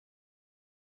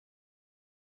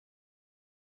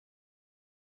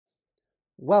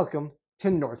Welcome to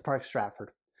North Park,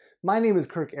 Stratford. My name is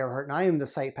Kirk Ehrhart and I am the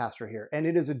site pastor here, and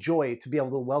it is a joy to be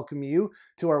able to welcome you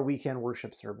to our weekend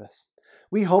worship service.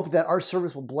 We hope that our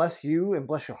service will bless you and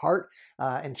bless your heart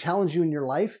and challenge you in your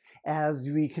life as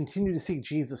we continue to seek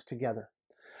Jesus together.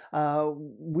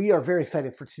 We are very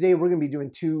excited for today. We're going to be doing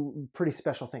two pretty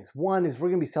special things. One is we're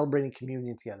going to be celebrating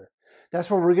communion together.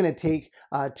 That's where we're going to take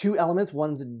two elements.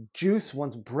 One's juice,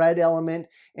 one's bread element.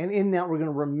 And in that, we're going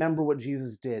to remember what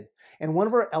Jesus did. And one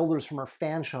of our elders from our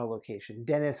Fanshawe location,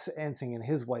 Dennis Ensing and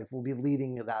his wife, will be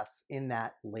leading us in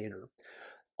that later.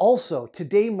 Also,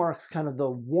 today marks kind of the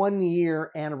 1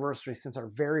 year anniversary since our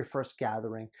very first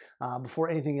gathering before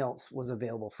anything else was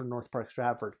available for North Park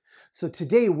Stratford. So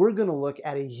today we're going to look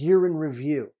at a year in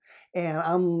review. And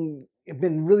I've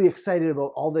been really excited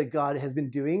about all that God has been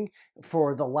doing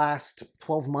for the last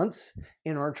 12 months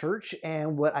in our church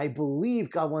and what I believe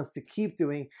God wants to keep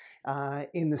doing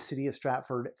in the city of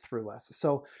Stratford through us.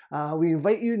 So we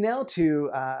invite you now to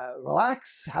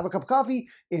relax, have a cup of coffee,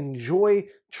 enjoy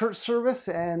church service,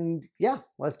 and yeah,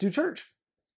 let's do church.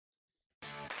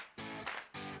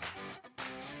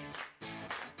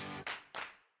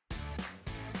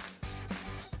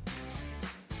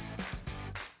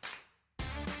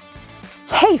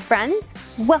 Hey friends,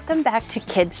 welcome back to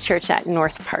Kids Church at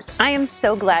North Park. I am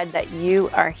so glad that you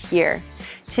are here.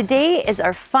 Today is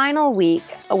our final week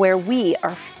where we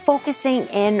are focusing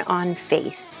in on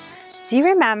faith. Do you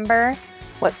remember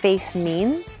what faith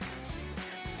means?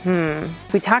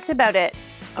 We talked about it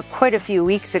quite a few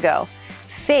weeks ago.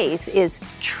 Faith is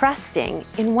trusting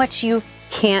in what you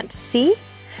can't see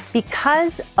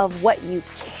because of what you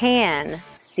can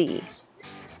see.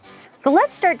 So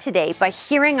let's start today by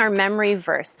hearing our memory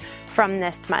verse from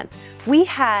this month. We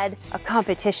had a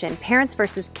competition, parents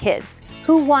versus kids.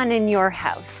 Who won in your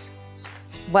house?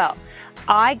 Well,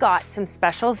 I got some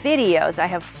special videos. I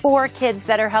have 4 kids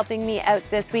that are helping me out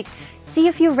this week. See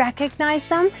if you recognize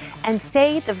them and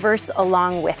say the verse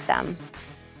along with them.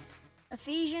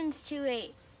 Ephesians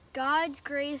 2:8. God's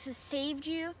grace has saved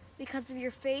you because of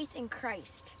your faith in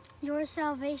Christ. Your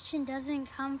salvation doesn't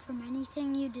come from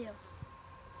anything you do.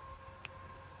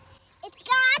 It's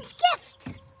God's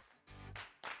gift.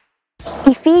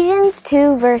 Ephesians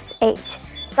 2 verse 8.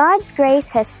 God's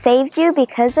grace has saved you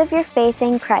because of your faith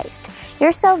in Christ.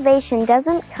 Your salvation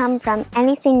doesn't come from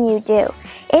anything you do.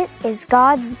 It is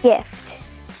God's gift.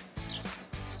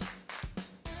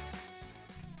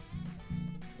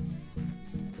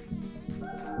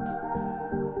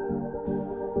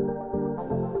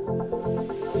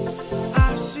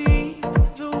 I see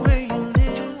the way you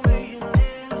live.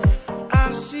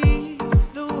 I see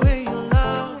the way you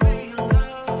love.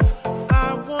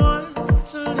 I want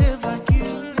to live like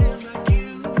you.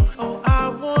 Oh, I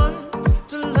want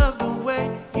to love the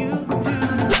way you do.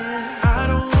 I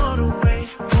don't wanna wait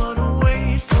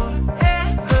forever.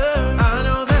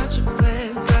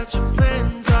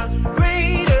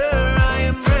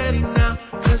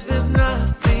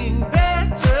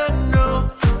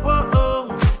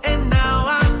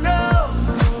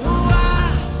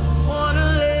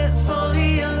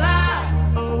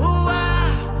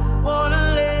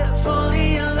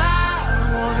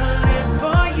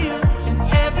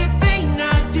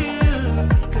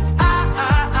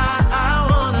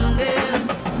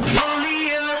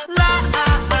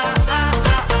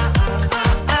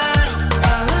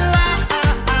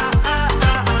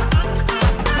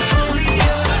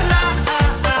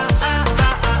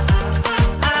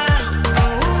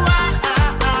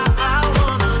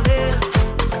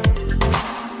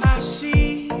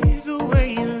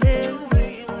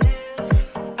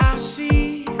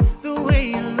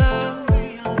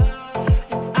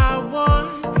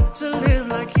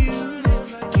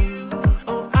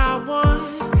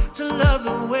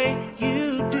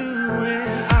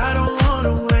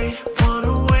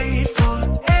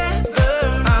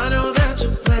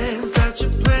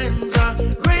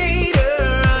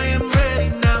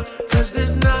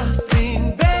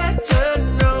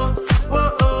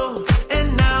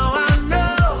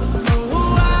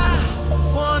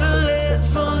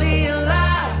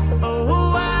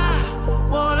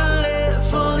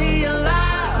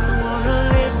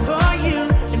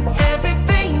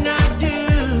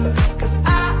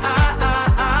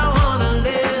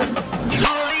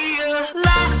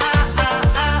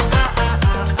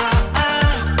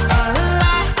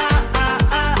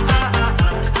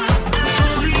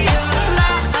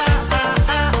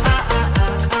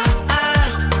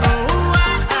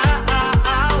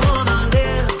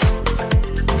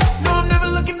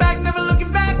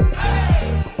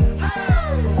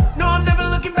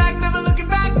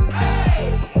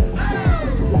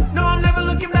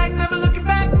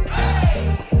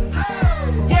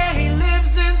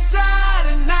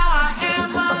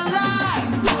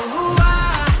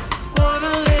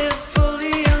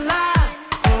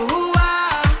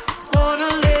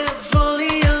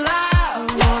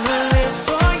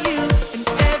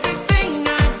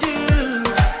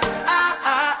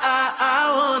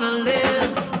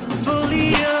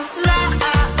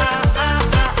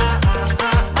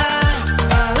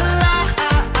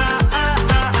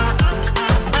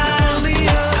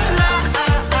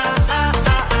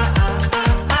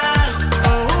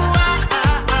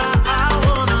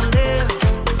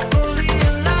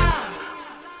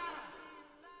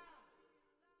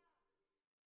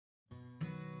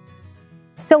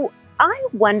 So I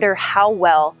wonder how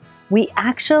well we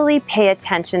actually pay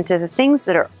attention to the things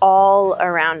that are all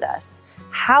around us.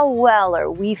 How well are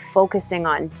we focusing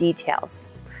on details?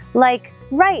 Like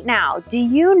right now, do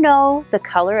you know the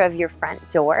color of your front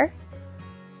door?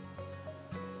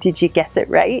 Did you guess it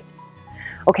right?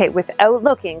 Okay, without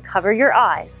looking, cover your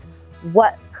eyes.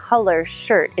 What color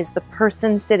shirt is the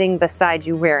person sitting beside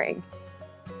you wearing?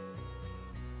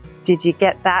 Did you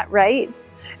get that right?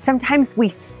 Sometimes we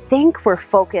think we're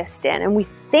focused in and we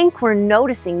think we're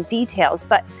noticing details,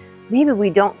 but maybe we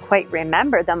don't quite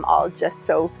remember them all just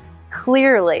so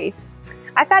clearly.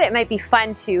 I thought it might be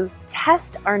fun to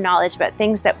test our knowledge about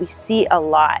things that we see a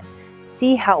lot,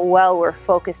 see how well we're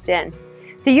focused in.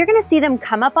 So you're going to see them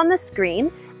come up on the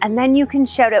screen, and then you can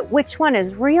shout out which one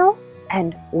is real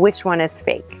and which one is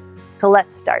fake. So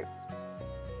let's start.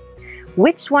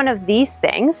 Which one of these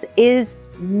things is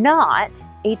not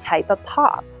a type of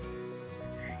pop?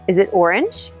 Is it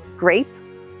orange, grape,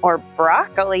 or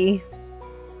broccoli?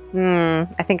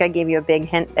 I think I gave you a big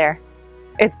hint there.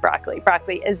 It's broccoli.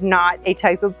 Broccoli is not a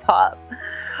type of pop.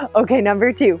 Okay,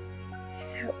 number 2.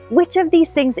 Which of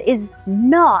these things is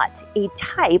not a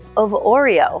type of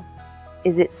Oreo?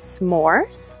 Is it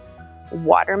s'mores,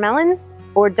 watermelon,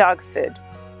 or dog food?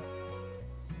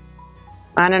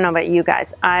 I don't know about you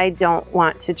guys. I don't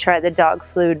want to try the dog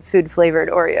food flavored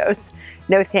Oreos.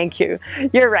 No, thank you.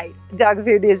 You're right. Dog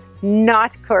food is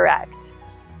not correct.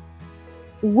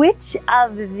 Which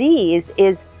of these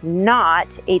is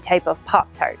not a type of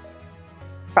Pop-Tart?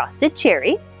 Frosted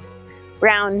cherry,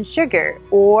 brown sugar,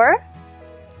 or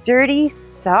dirty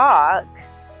sock?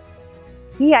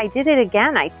 See, I did it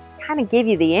again. I kind of gave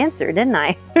you the answer, didn't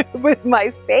I? With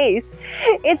my face.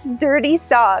 It's dirty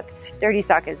sock. Dirty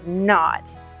sock is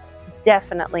not,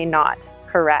 definitely not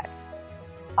correct.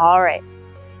 All right.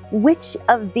 Which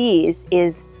of these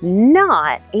is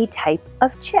not a type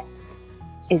of chips?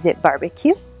 Is it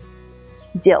barbecue,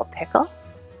 dill pickle,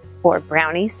 or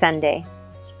brownie sundae?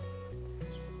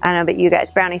 I don't know about you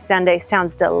guys, brownie sundae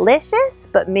sounds delicious,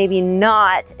 but maybe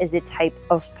not as a type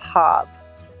of pop.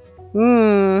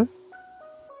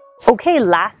 Okay,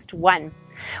 last one.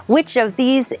 Which of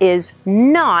these is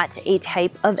not a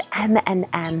type of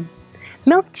M&M?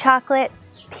 Milk chocolate,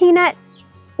 peanut,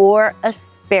 or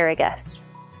asparagus?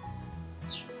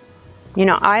 You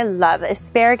know, I love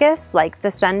asparagus, like the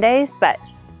sundaes, but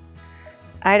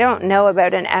I don't know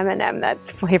about an M&M that's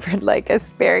flavored like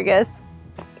asparagus.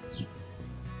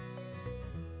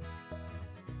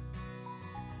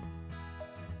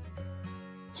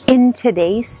 In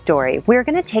today's story, we're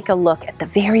going to take a look at the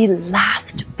very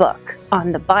last book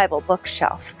on the Bible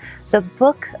bookshelf, the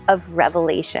book of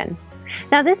Revelation.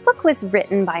 Now, this book was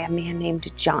written by a man named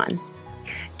John.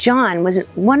 John was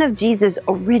one of Jesus'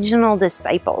 original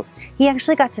disciples. He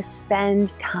actually got to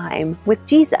spend time with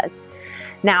Jesus.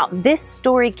 Now, this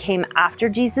story came after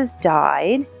Jesus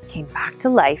died, came back to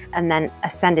life, and then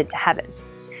ascended to heaven.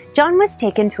 John was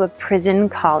taken to a prison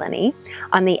colony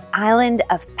on the island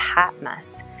of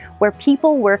Patmos, where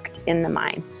people worked in the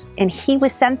mine. And he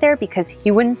was sent there because he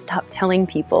wouldn't stop telling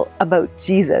people about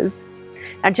Jesus.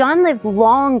 Now, John lived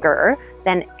longer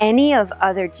than any of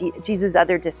Jesus'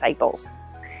 other disciples.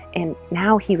 And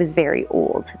now he was very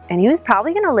old. And he was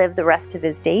probably going to live the rest of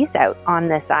his days out on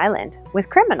this island with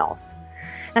criminals.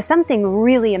 Now, something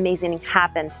really amazing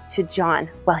happened to John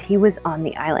while he was on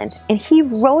the island. And he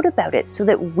wrote about it so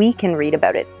that we can read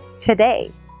about it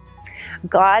today.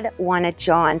 God wanted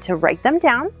John to write them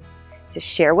down, to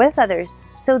share with others,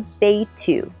 so they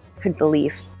too could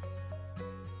believe.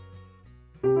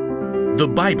 The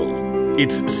Bible.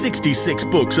 It's 66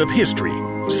 books of history,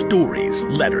 stories,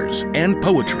 letters, and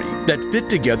poetry that fit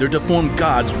together to form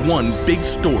God's one big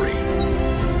story.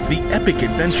 The epic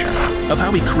adventure of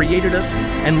how He created us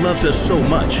and loves us so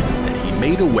much that He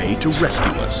made a way to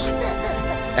rescue us.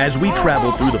 As we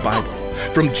travel through the Bible,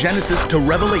 from Genesis to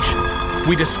Revelation,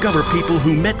 we discover people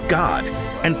who met God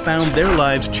and found their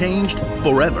lives changed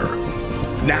forever.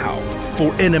 Now,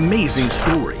 for an amazing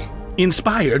story,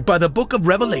 inspired by the book of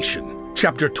Revelation,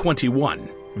 chapter 21,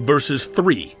 verses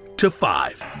 3 to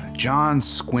 5. John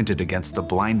squinted against the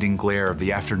blinding glare of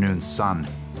the afternoon sun.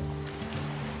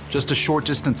 Just a short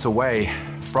distance away,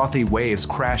 frothy waves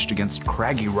crashed against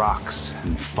craggy rocks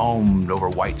and foamed over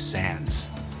white sands.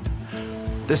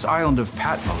 This island of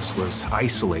Patmos was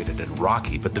isolated and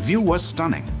rocky, but the view was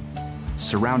stunning,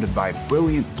 surrounded by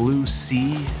brilliant blue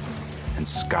sea and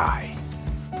sky.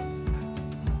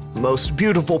 Most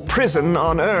beautiful prison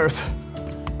on earth.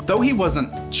 Though he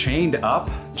wasn't chained up,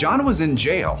 John was in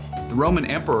jail. The Roman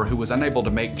emperor, who was unable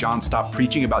to make John stop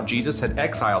preaching about Jesus, had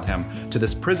exiled him to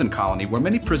this prison colony where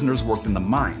many prisoners worked in the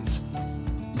mines.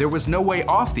 there was no way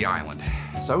off the island.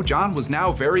 So John was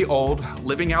now very old,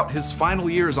 living out his final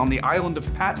years on the island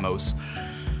of Patmos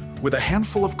with a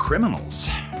handful of criminals.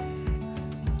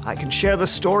 I can share the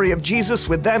story of Jesus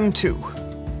with them too.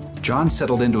 John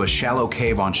settled into a shallow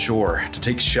cave on shore to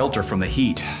take shelter from the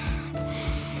heat.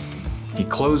 He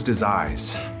closed his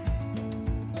eyes.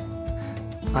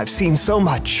 I've seen so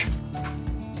much.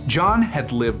 John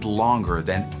had lived longer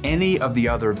than any of the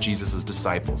other of Jesus'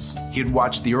 disciples. He had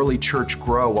watched the early church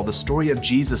grow while the story of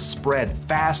Jesus spread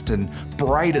fast and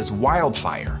bright as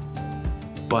wildfire.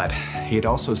 But he had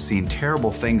also seen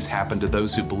terrible things happen to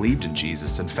those who believed in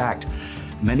Jesus. In fact,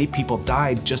 many people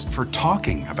died just for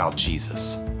talking about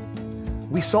Jesus.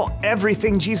 We saw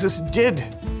everything Jesus did.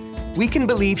 We can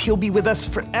believe he'll be with us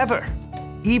forever,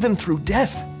 even through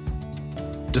death.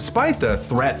 Despite the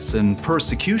threats and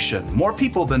persecution, more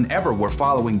people than ever were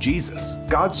following Jesus.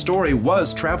 God's story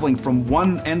was traveling from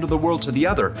one end of the world to the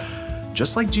other,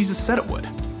 just like Jesus said it would.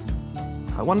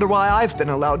 I wonder why I've been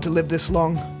allowed to live this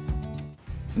long.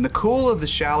 In the cool of the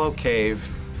shallow cave,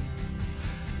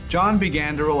 John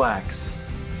began to relax.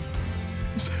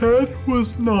 His head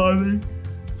was nodding,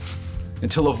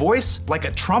 until a voice like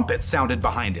a trumpet sounded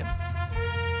behind him.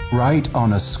 Write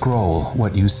on a scroll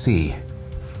what you see.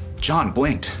 John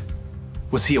blinked.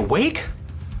 Was he awake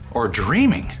or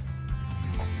dreaming?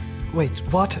 Wait,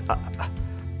 what?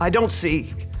 I don't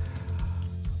see.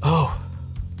 Oh.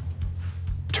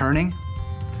 Turning,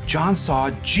 John saw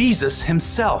Jesus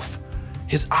himself,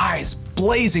 his eyes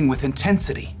blazing with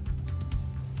intensity.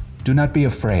 Do not be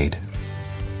afraid.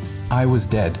 I was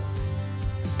dead,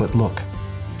 but look,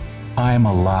 I am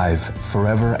alive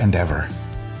forever and ever.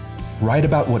 Write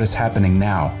about what is happening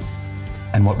now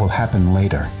and what will happen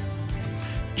later.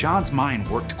 John's mind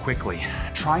worked quickly,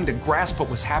 trying to grasp what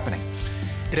was happening.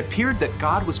 It appeared that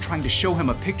God was trying to show him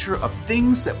a picture of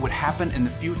things that would happen in the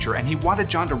future, and he wanted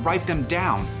John to write them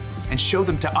down and show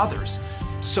them to others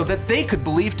so that they could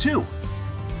believe too.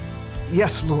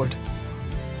 Yes, Lord.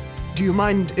 Do you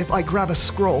mind if I grab a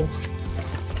scroll?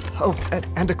 Oh,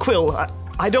 and a quill.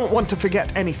 I don't want to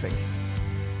forget anything.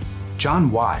 John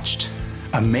watched,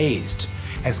 amazed,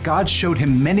 as God showed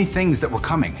him many things that were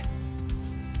coming.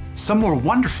 Some were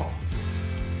wonderful.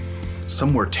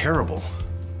 Some were terrible.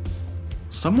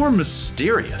 Some were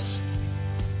mysterious.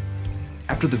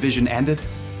 After the vision ended,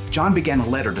 John began a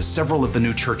letter to several of the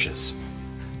new churches.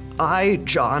 I,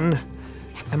 John,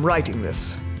 am writing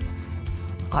this.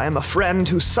 I am a friend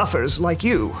who suffers like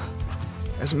you.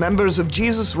 As members of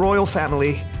Jesus' royal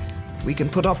family, we can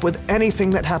put up with anything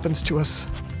that happens to us.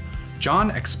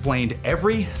 John explained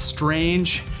every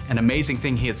strange and amazing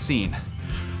thing he had seen.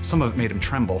 Some of it made him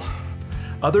tremble.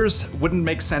 Others wouldn't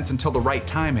make sense until the right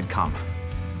time had come.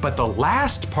 But the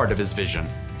last part of his vision...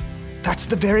 That's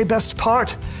the very best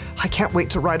part. I can't wait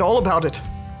to write all about it.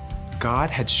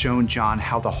 God had shown John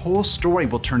how the whole story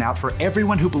will turn out for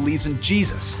everyone who believes in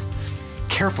Jesus.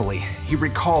 Carefully, he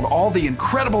recalled all the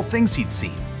incredible things he'd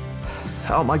seen.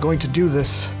 How am I going to do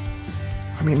this?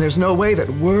 I mean, there's no way that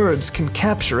words can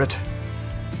capture it.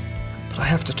 But I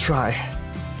have to try.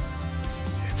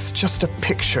 It's just a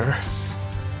picture.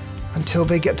 Until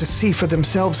they get to see for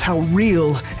themselves how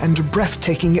real and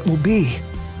breathtaking it will be.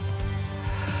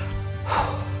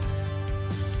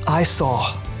 I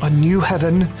saw a new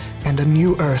heaven and a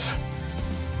new earth.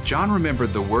 John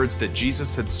remembered the words that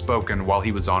Jesus had spoken while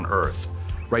he was on earth,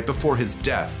 right before his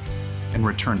death and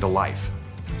return to life.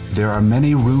 There are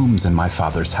many rooms in my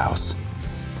Father's house.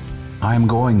 I am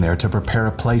going there to prepare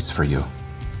a place for you.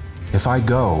 If I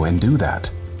go and do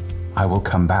that, I will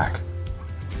come back,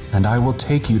 and I will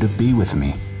take you to be with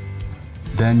me.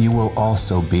 Then you will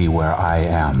also be where I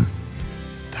am.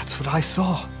 That's what I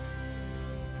saw.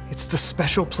 It's the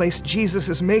special place Jesus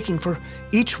is making for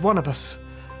each one of us.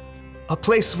 A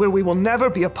place where we will never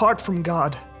be apart from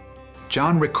God.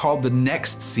 John recalled the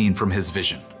next scene from his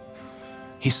vision.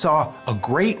 He saw a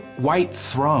great white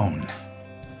throne.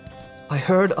 I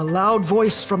heard a loud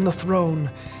voice from the throne.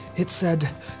 It said,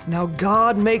 "Now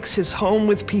God makes his home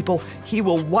with people. He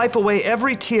will wipe away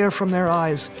every tear from their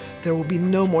eyes. There will be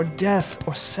no more death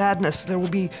or sadness. There will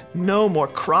be no more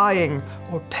crying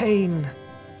or pain."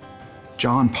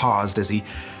 John paused as he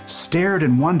stared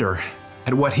in wonder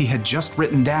at what he had just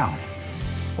written down.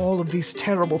 All of these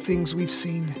terrible things we've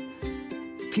seen.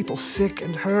 People sick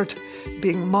and hurt,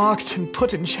 being mocked and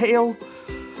put in jail.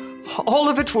 All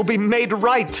of it will be made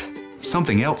right.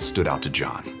 Something else stood out to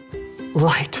John.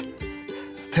 Light.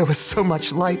 There was so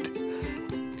much light.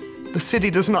 The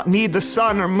city does not need the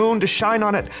sun or moon to shine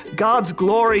on it. God's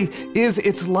glory is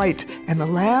its light, and the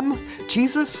Lamb,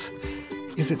 Jesus,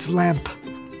 is its lamp.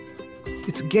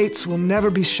 Its gates will never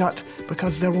be shut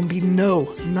because there will be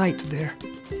no night there.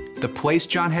 The place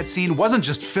John had seen wasn't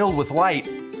just filled with light.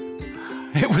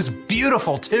 It was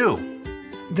beautiful too.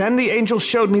 Then the angel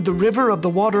showed me the river of the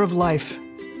water of life.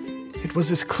 It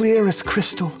was as clear as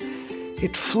crystal.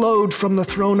 It flowed from the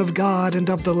throne of God and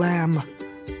of the Lamb.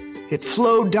 It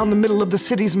flowed down the middle of the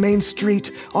city's main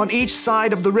street. On each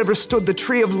side of the river stood the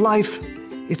tree of life.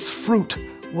 Its fruit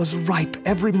was ripe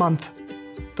every month.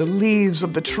 The leaves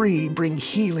of the tree bring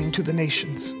healing to the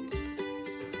nations.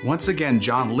 Once again,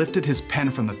 John lifted his pen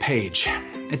from the page.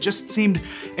 It just seemed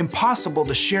impossible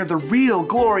to share the real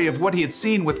glory of what he had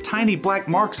seen with tiny black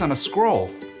marks on a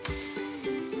scroll.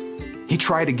 He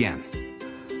tried again.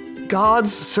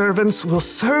 God's servants will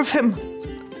serve him.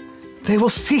 They will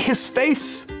see his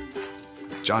face.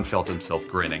 John felt himself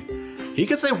grinning. He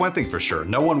could say one thing for sure,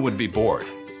 no one would be bored.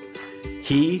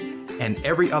 He and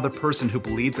every other person who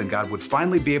believes in God would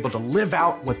finally be able to live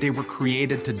out what they were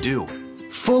created to do,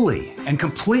 fully and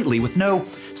completely, with no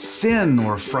sin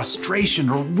or frustration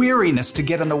or weariness to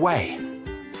get in the way.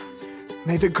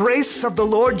 May the grace of the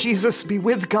Lord Jesus be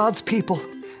with God's people.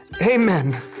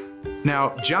 Amen.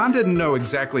 Now, John didn't know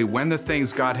exactly when the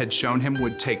things God had shown him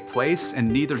would take place,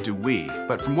 and neither do we.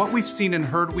 But from what we've seen and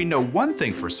heard, we know one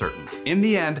thing for certain. In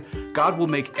the end, God will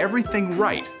make everything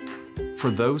right for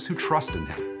those who trust in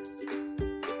him.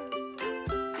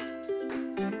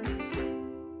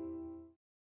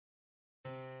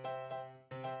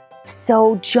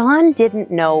 So John didn't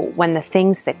know when the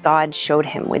things that God showed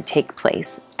him would take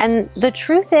place. And the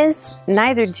truth is,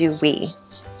 neither do we.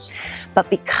 But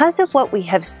because of what we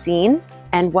have seen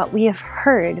and what we have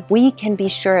heard, we can be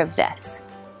sure of this,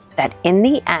 that in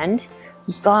the end,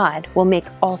 God will make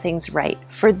all things right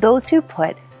for those who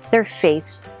put their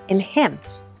faith in him.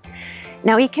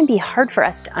 Now, it can be hard for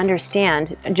us to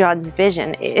understand John's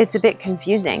vision. It's a bit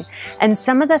confusing. And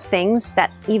some of the things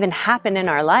that even happen in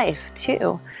our life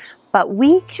too. But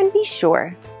we can be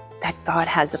sure that God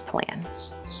has a plan.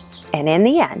 And in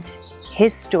the end,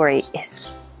 his story is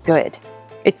good.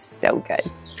 It's so good.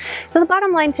 So the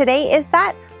bottom line today is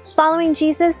that following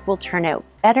Jesus will turn out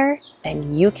better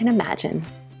than you can imagine.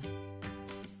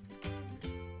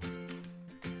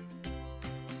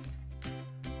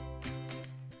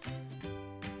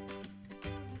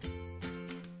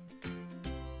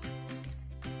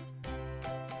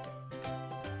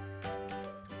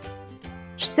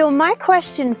 So my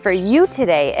question for you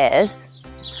today is,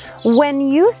 when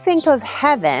you think of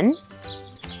heaven,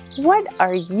 what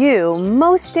are you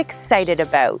most excited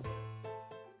about?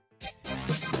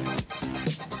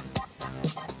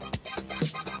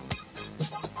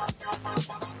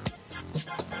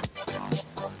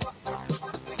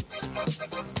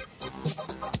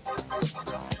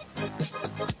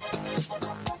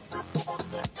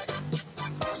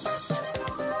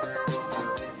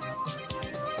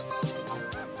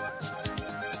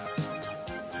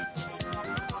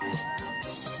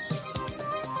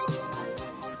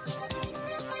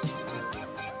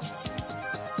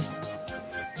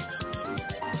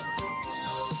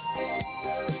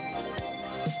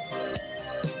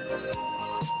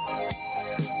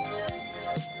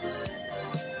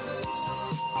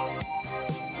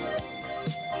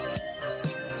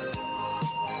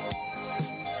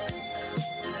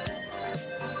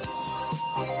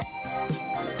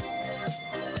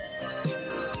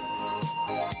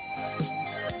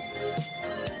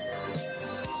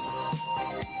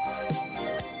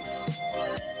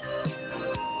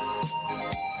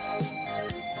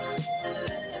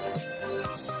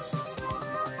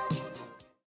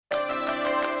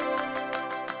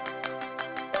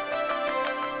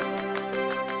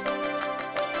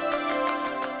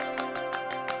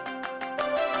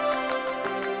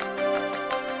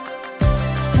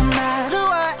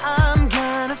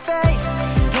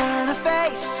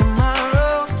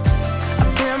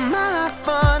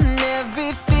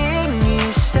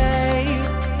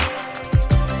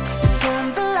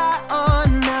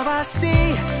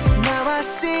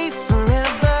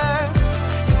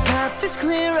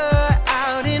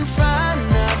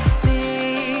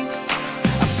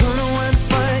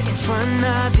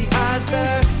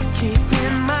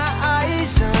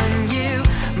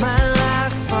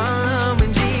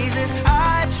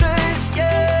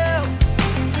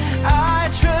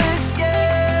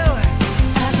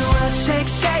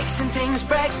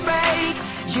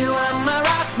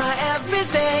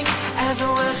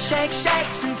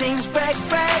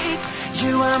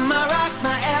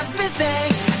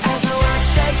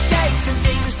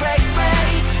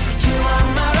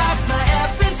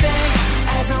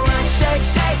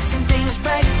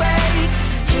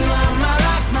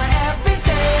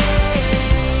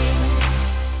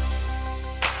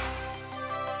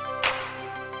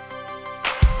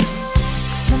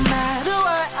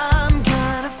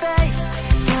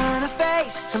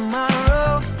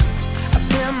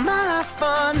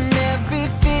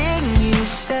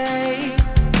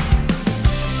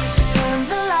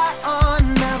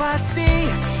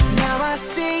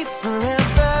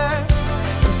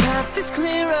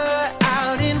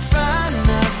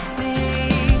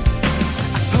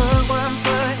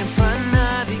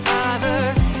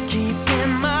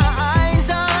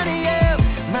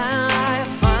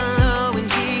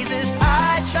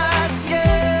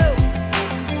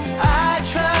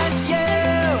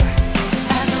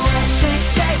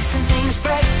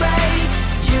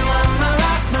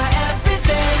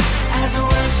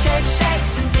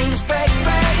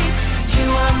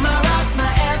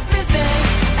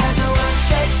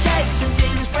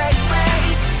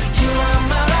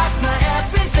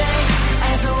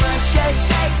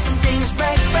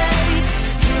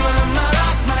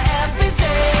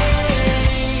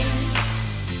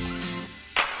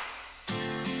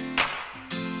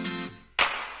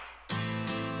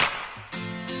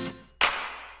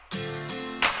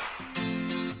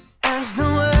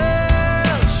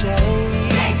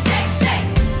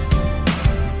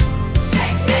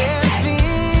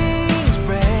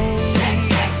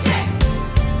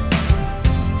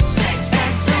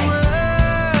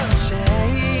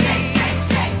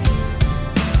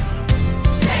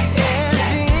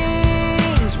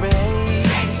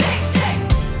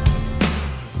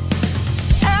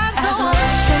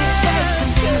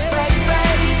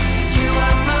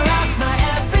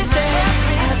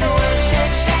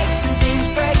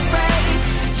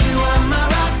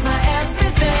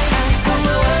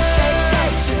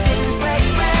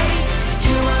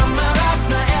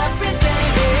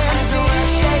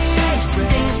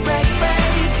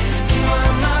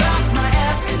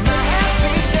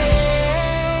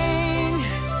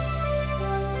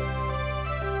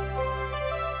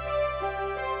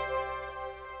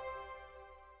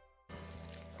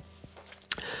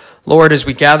 Lord, as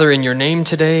we gather in your name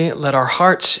today, let our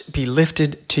hearts be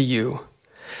lifted to you.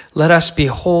 Let us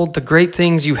behold the great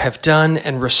things you have done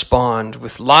and respond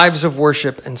with lives of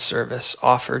worship and service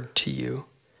offered to you.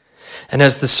 And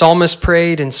as the psalmist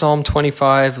prayed in Psalm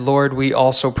 25, Lord, we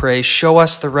also pray, show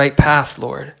us the right path,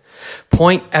 Lord.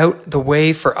 Point out the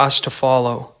way for us to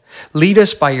follow. Lead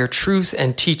us by your truth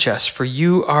and teach us, for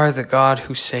you are the God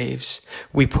who saves.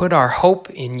 We put our hope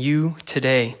in you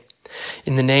today.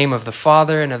 In the name of the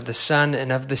Father, and of the Son,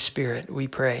 and of the Spirit, we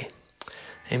pray.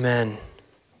 Amen.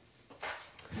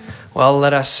 Well,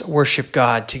 let us worship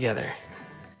God together.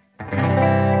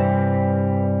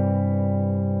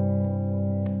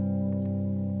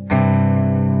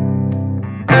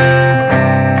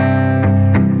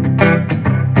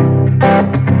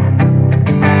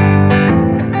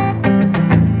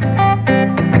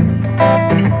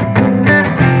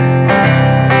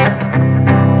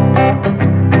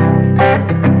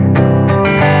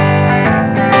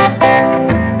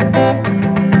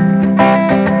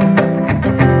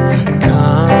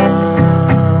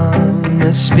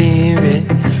 The Spirit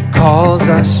calls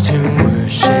us to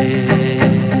worship.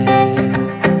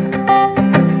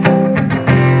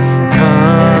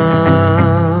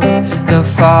 Come, the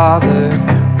Father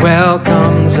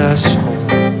welcomes us home.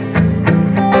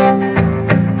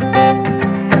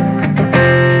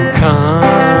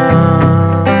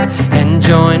 Come and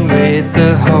join with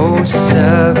the hosts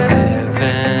of heaven.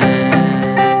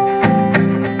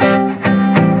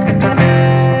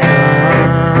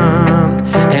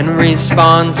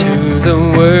 Respond to the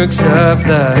works of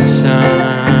the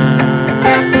Son.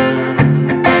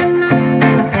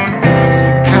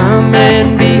 Come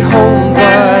and behold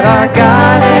what our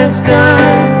God has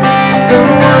done, the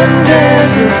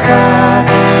wonders of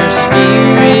Father,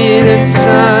 Spirit, and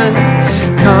Son.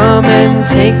 Come and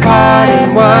take part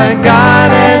in what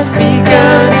God has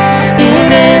begun,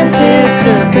 in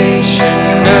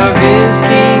anticipation of His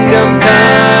kingdom come.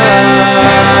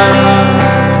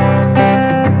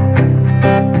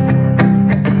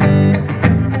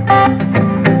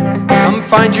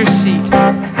 Find your seat.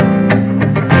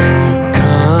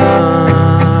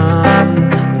 Come,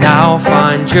 now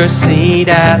find your seat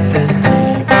at the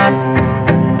table.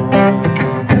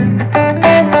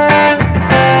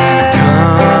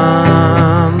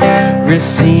 Come,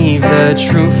 receive the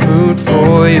true food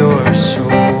for your soul.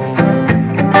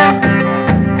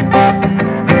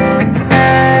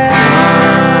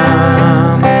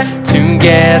 Come,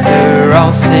 together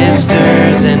all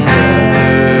sisters and brothers.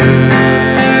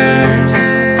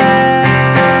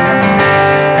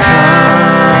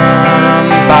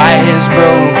 By His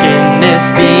brokenness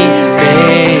be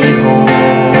made whole.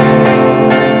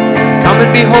 Come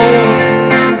and behold.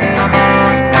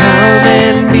 Come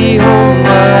and behold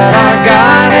what our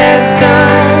God has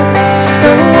done,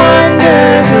 the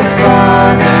wonders of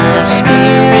Father,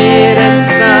 Spirit, and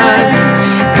Son.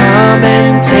 Come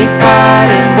and take part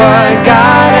in what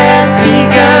God has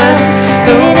begun,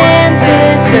 in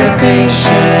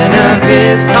anticipation of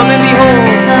His. Come and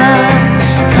behold.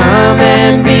 Come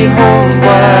and behold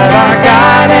what our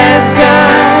God has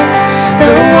done,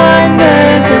 the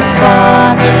wonders of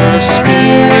Father,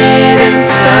 Spirit, and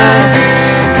Son.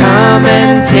 Come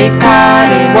and take part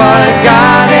in what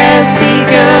God has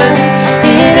begun,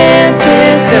 in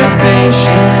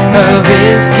anticipation of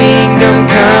His kingdom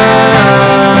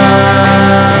come.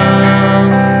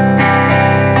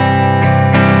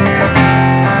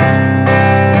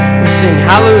 We sing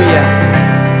hallelujah.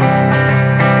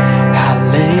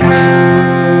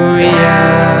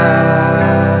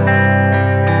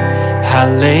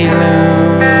 Hallelujah,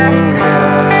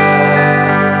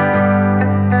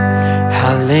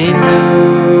 hallelujah,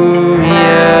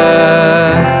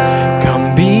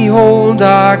 come behold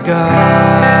our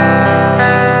God.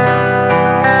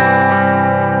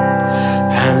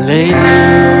 Hallelujah,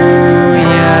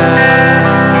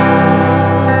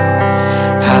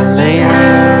 hallelujah,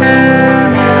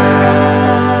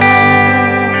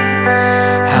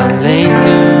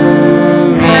 hallelujah.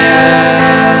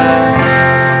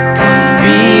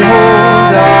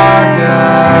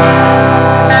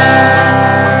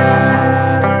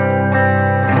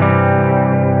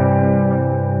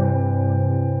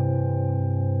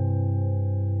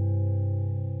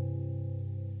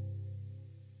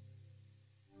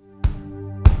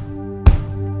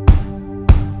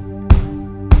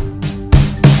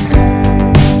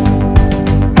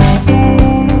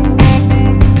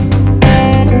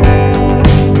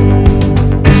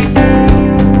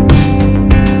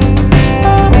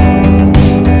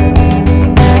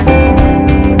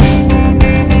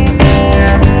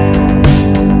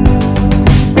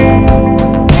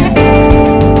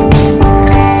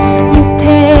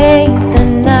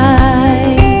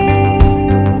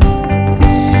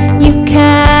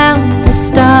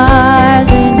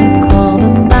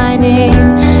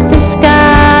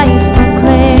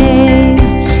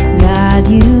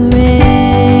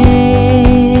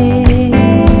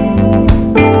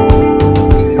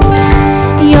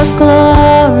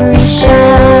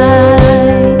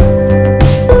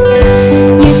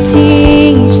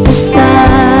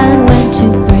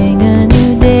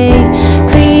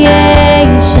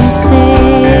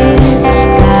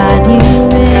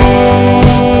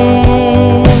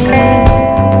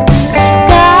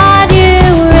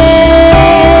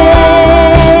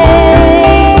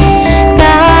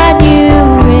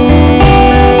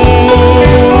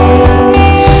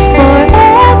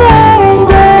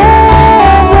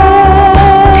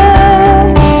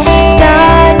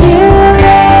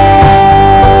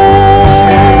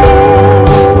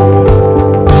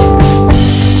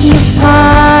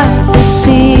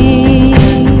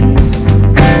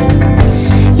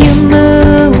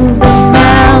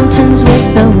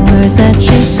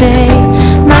 say,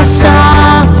 my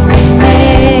song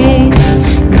remains,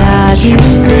 God, you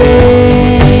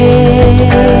reign.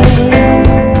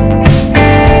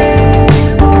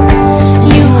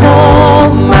 You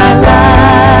hold my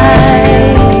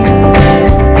life,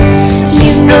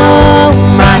 you know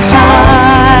my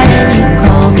heart, and you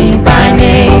call me by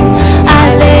name. I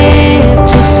live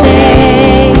to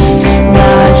say,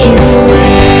 God, you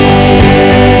reign.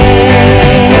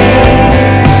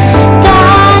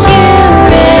 God, you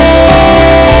reign.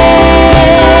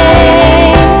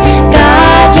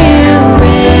 God, you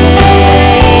reign.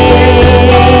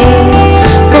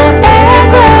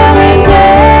 Forever and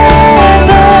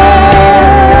ever.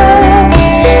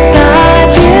 God,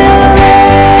 you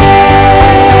reign.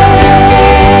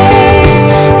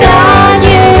 God,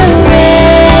 you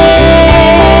reign.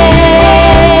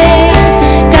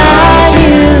 God,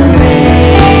 you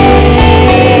reign.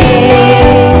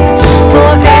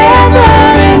 Forever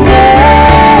and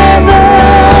ever.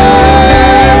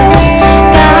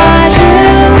 God, you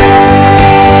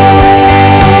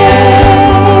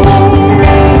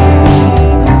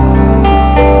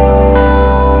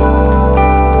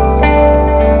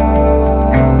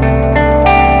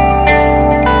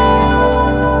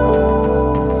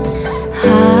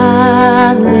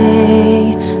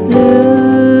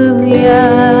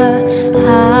Hallelujah,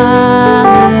 hallelujah,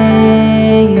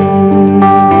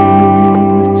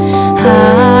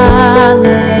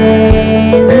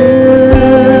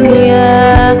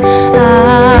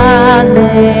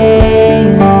 hallelujah,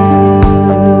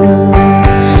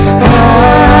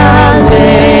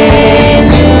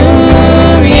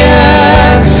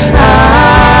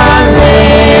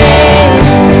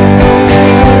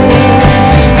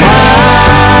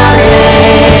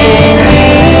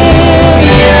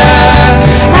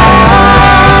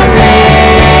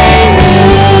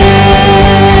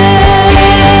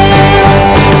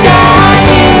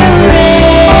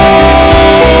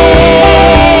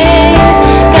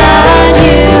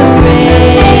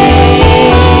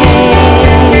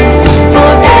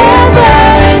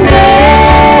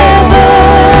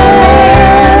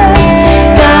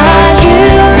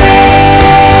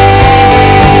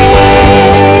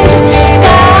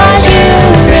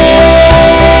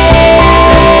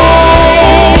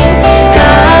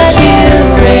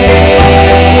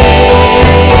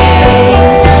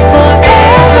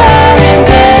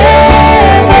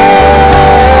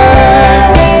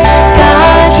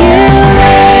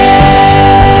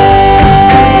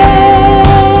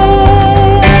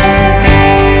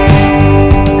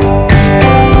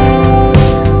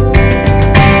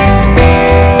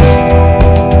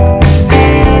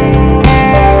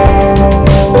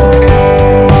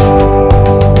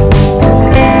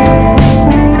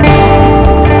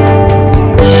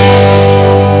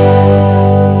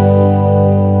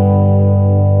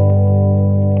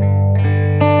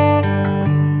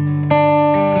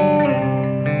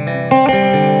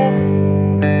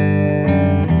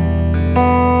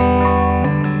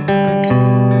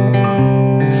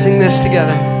 Sing this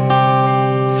together.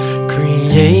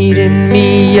 Create in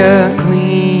me a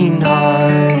clean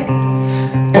heart,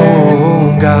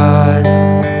 oh God,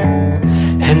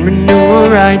 and renew a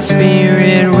right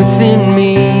spirit within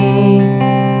me.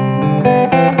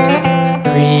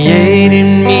 Create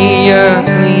in me a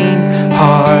clean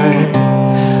heart,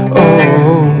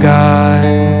 oh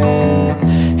God,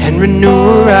 and renew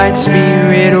a right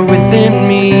spirit within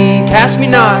me. Cast me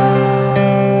not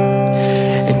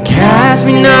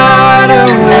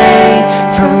away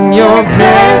from your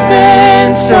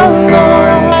presence, O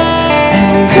Lord,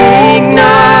 and take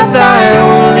not thy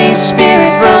Holy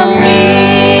Spirit from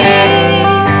me.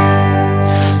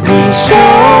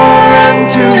 Restore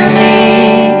unto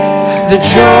me the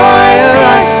joy of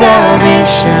our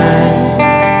salvation,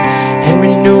 and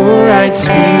renew a right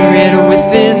spirit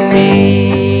within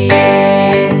me.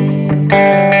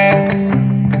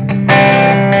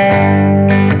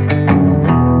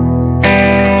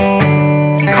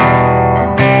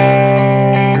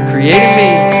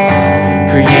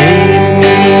 Create in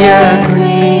me a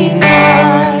clean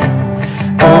heart,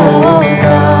 oh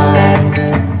God,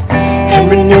 and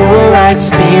renew a right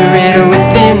spirit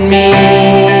within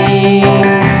me.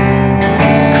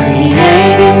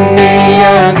 Create in me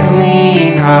a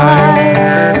clean heart,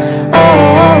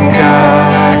 oh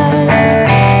God,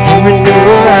 and renew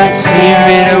a right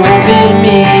spirit within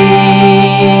me.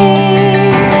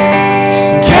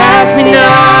 Cast me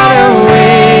not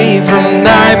away from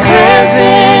thy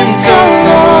presence, O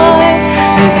Lord,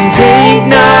 and take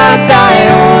not thy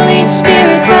Holy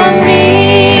Spirit from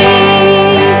me.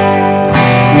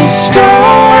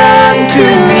 Restore unto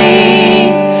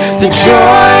me the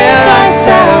joy of thy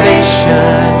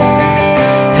salvation,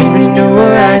 renew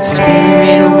a right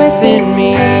spirit within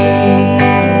me.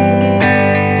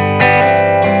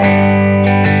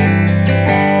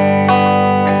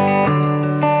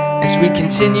 As we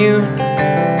continue,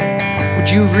 would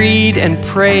you read and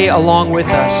pray along with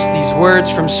us these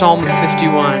words from Psalm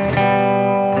 51?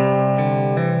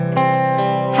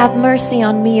 Have mercy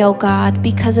on me, O God,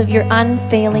 because of your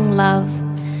unfailing love.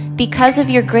 Because of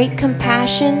your great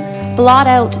compassion, blot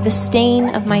out the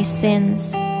stain of my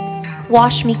sins.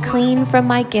 Wash me clean from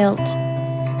my guilt.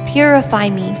 Purify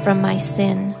me from my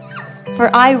sin.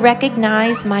 For I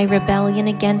recognize my rebellion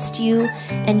against you,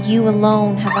 and you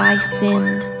alone have I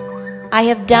sinned. I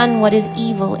have done what is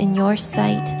evil in your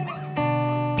sight.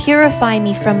 Purify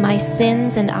me from my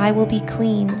sins, and I will be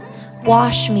clean.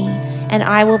 Wash me, and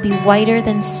I will be whiter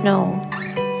than snow.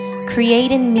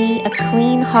 Create in me a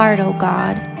clean heart, O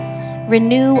God.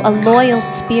 Renew a loyal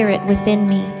spirit within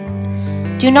me.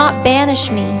 Do not banish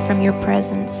me from your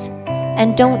presence,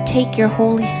 and don't take your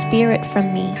Holy Spirit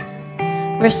from me.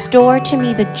 Restore to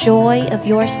me the joy of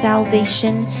your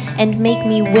salvation, and make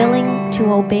me willing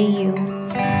to obey you.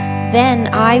 Then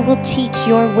I will teach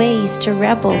your ways to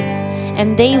rebels,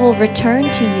 and they will return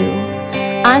to you.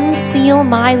 Unseal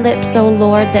my lips, O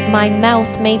Lord, that my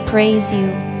mouth may praise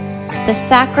you. The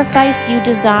sacrifice you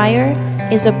desire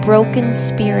is a broken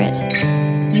spirit.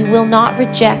 You will not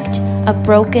reject a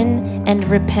broken and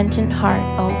repentant heart,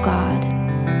 O God.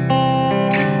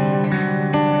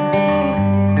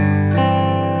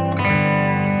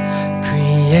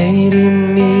 Create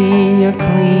in me a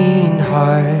clean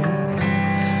heart,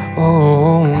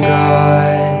 O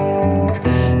God,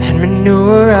 and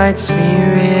renew a right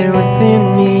spirit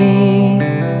within me.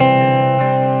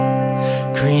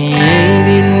 Create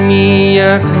in me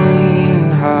a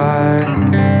clean heart,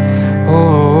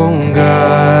 O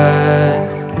God,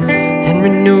 and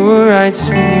renew a right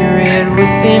spirit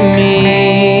within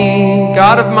me.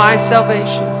 God of my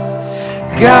salvation,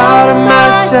 God of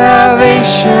my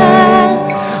salvation,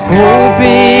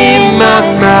 open my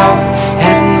mouth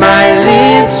and my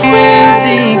lips will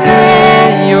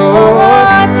declare your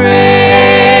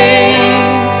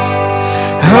praise.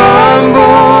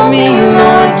 Humble me,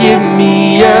 Lord, give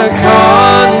me a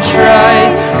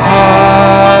contrite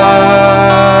heart,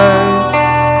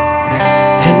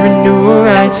 and renew a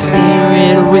right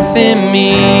spirit within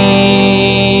me.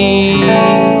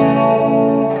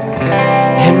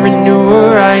 And renew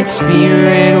a right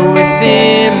spirit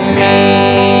within me.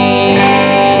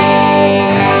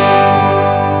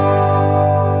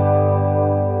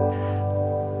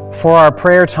 For our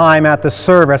prayer time at the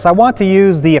service, I want to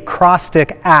use the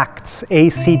acrostic ACTS,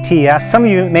 A-C-T-S. Some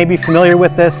of you may be familiar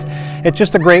with this. It's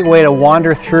just a great way to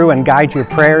wander through and guide your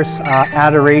prayers,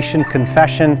 adoration,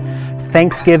 confession,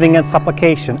 thanksgiving, and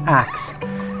supplication, ACTS.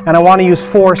 And I want to use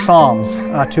 4 Psalms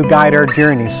to guide our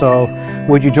journey. So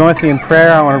would you join with me in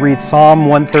prayer? I want to read Psalm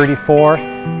 134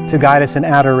 to guide us in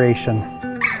adoration.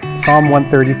 Psalm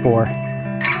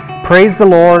 134. Praise the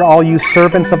Lord, all you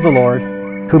servants of the Lord,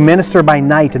 who minister by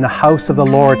night in the house of the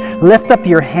Lord. Lift up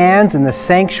your hands in the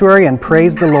sanctuary and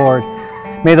praise the Lord.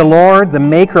 May the Lord, the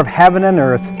maker of heaven and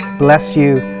earth, bless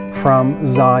you from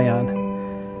Zion.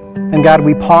 And God,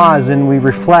 we pause and we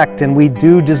reflect and we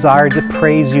do desire to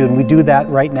praise you, and we do that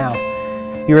right now.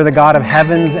 You are the God of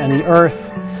heavens and the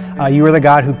earth. You are the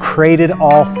God who created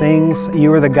all things.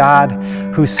 You are the God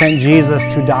who sent Jesus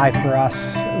to die for us,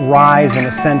 rise and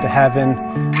ascend to heaven.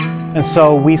 And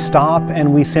so we stop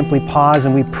and we simply pause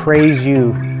and we praise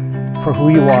you for who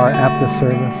you are at this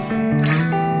service.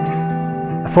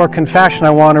 For confession, I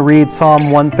want to read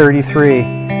Psalm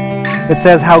 133. It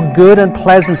says, how good and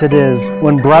pleasant it is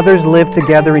when brothers live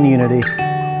together in unity.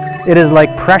 It is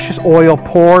like precious oil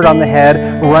poured on the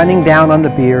head, running down on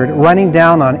the beard, running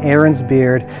down on Aaron's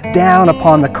beard, down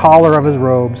upon the collar of his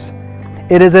robes.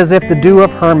 It is as if the dew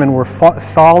of Hermon were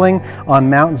falling on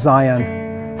Mount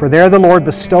Zion. For there the Lord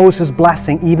bestows his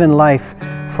blessing, even life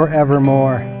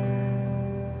forevermore.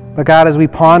 But God, as we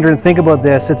ponder and think about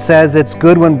this, it says it's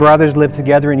good when brothers live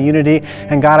together in unity.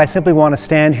 And God, I simply want to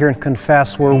stand here and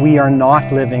confess where we are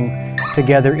not living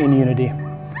together in unity.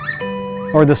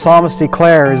 Or the psalmist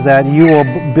declares that you will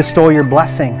bestow your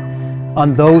blessing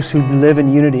on those who live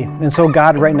in unity. And so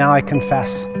God, right now I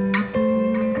confess,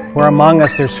 where among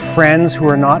us there's friends who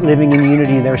are not living in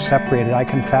unity, they're separated. We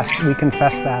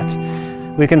confess that.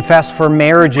 We confess for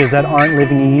marriages that aren't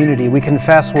living in unity. We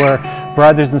confess where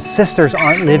brothers and sisters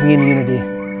aren't living in unity.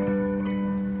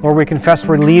 Or we confess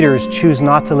where leaders choose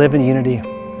not to live in unity.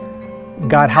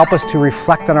 God, help us to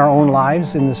reflect on our own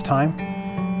lives in this time,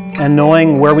 and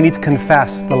knowing where we need to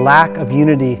confess the lack of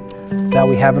unity that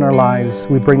we have in our lives.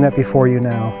 We bring that before you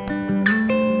now.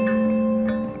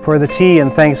 For the T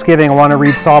in Thanksgiving, I want to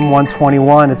read Psalm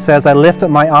 121. It says, I lift up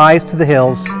my eyes to the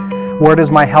hills. Where does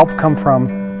my help come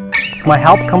from? My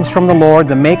help comes from the Lord,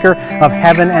 the maker of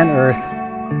heaven and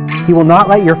earth. He will not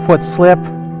let your foot slip.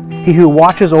 He who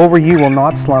watches over you will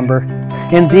not slumber.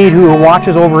 Indeed, he who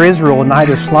watches over Israel will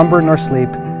neither slumber nor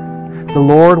sleep. The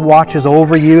Lord watches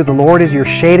over you. The Lord is your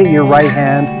shade at your right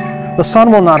hand. The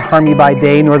sun will not harm you by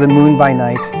day, nor the moon by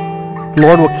night. The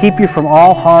Lord will keep you from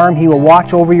all harm. He will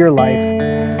watch over your life.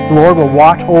 The Lord will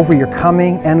watch over your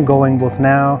coming and going, both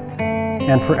now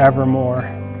and forevermore.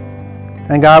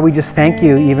 And God, we just thank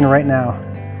you even right now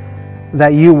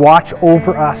that you watch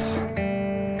over us,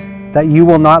 that you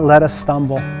will not let us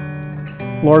stumble.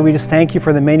 Lord, we just thank you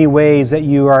for the many ways that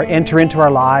you enter into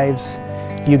our lives.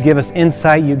 You give us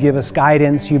insight, you give us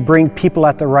guidance, you bring people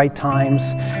at the right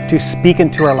times to speak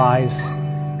into our lives.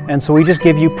 And so we just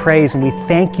give you praise and we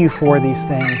thank you for these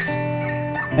things.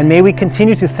 And may we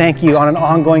continue to thank you on an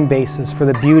ongoing basis for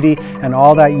the beauty and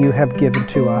all that you have given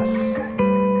to us.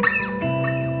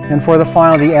 And for the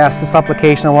final, the S, the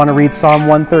supplication, I want to read Psalm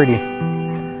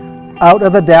 130. Out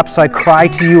of the depths I cry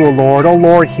to you, O Lord. O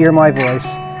Lord, hear my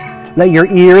voice. Let your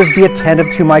ears be attentive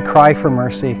to my cry for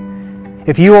mercy.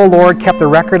 If you, O Lord, kept the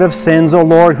record of sins, O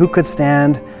Lord, who could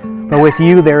stand? But with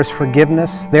you there is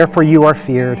forgiveness, therefore you are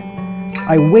feared.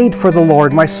 I wait for the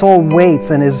Lord, my soul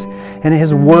waits, and in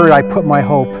his word I put my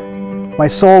hope. My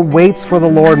soul waits for the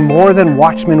Lord more than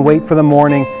watchmen wait for the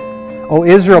morning. O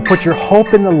Israel, put your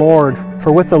hope in the Lord,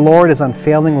 for with the Lord is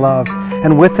unfailing love,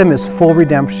 and with him is full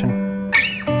redemption.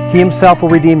 He himself will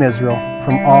redeem Israel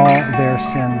from all their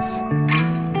sins.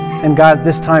 And God,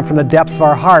 this time from the depths of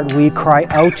our heart, we cry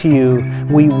out to you.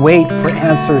 We wait for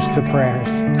answers to prayers.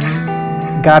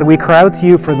 God, we cry out to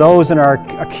you for those in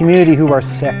our community who are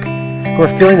sick, who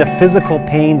are feeling the physical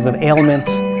pains of ailment,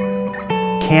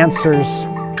 cancers,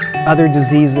 other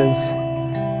diseases.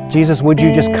 Jesus, would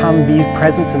you just come be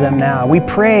present to them now? We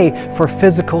pray for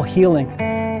physical healing,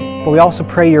 but we also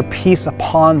pray your peace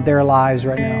upon their lives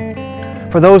right now.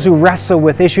 For those who wrestle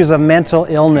with issues of mental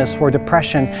illness, for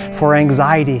depression, for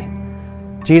anxiety,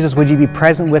 Jesus, would you be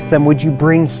present with them? Would you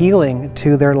bring healing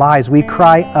to their lives? We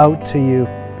cry out to you.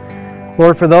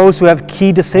 Lord, for those who have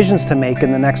key decisions to make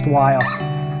in the next while,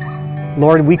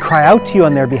 Lord, we cry out to you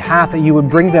on their behalf that you would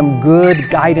bring them good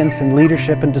guidance and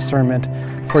leadership and discernment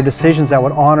for decisions that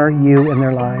would honor you in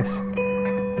their lives.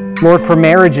 Lord, for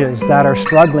marriages that are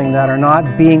struggling, that are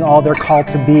not being all they're called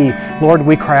to be, Lord,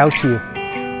 we cry out to you.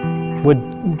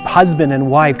 Would husband and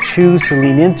wife choose to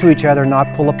lean into each other,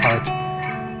 not pull apart,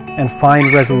 and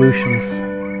find resolutions?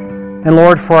 And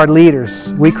Lord, for our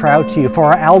leaders, we cry out to you. For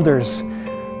our elders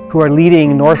who are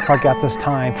leading North Park at this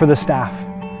time, for the staff.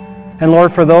 And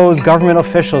Lord, for those government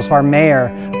officials, for our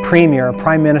mayor, premier, our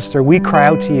prime minister, we cry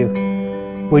out to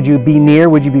you. Would you be near?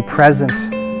 Would you be present?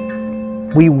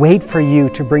 We wait for you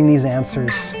to bring these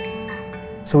answers.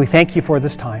 So we thank you for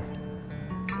this time.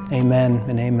 Amen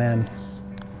and amen.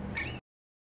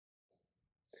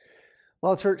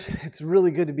 Well, church, it's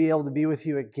really good to be able to be with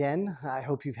you again. I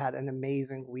hope you've had an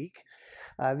amazing week.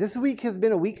 This week has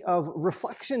been a week of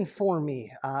reflection for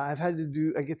me. I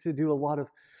get to do a lot of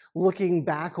looking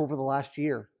back over the last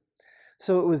year.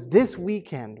 So it was this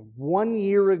weekend, 1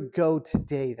 year ago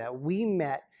today, that we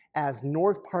met as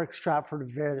North Park Stratford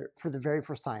for the very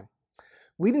first time.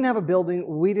 We didn't have a building,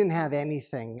 we didn't have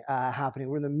anything happening.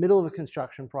 We're in the middle of a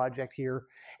construction project here,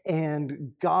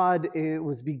 and God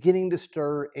was beginning to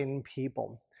stir in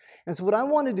people. And so what I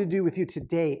wanted to do with you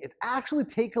today is actually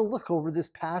take a look over this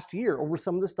past year, over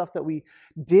some of the stuff that we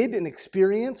did and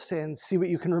experienced, and see what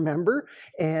you can remember.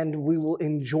 And we will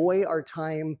enjoy our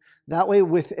time that way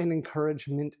with an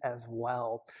encouragement as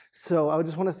well. So I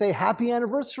just want to say happy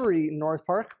anniversary, North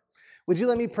Park. Would you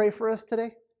let me pray for us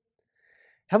today?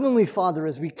 Heavenly Father,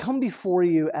 as we come before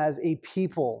you as a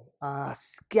people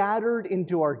scattered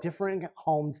into our different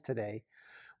homes today,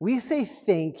 we say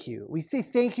thank you. We say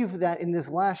thank you for that in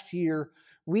this last year.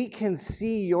 We can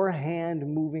see your hand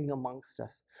moving amongst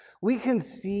us. We can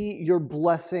see your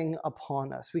blessing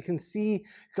upon us. We can see,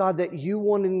 God, that you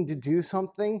wanted to do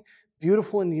something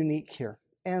beautiful and unique here.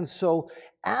 And so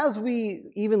as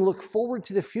we even look forward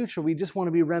to the future, we just want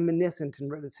to be reminiscent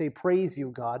and say, praise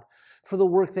you, God, for the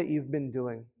work that you've been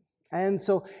doing. And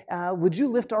so would you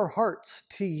lift our hearts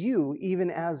to you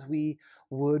even as we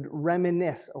would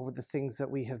reminisce over the things that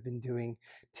we have been doing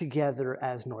together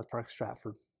as North Park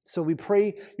Stratford. So we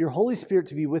pray your Holy Spirit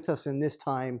to be with us in this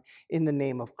time in the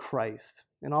name of Christ.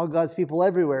 And all God's people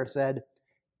everywhere said,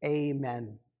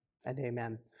 amen and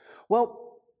amen.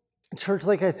 Well, church,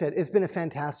 like I said, it's been a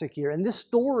fantastic year. And this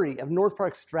story of North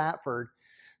Park Stratford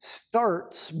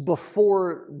starts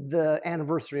before the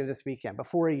anniversary of this weekend,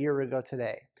 before a year ago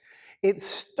today. It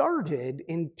started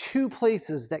in two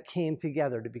places that came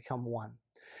together to become one.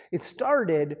 It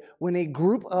started when a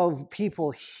group of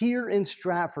people here in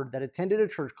Stratford that attended a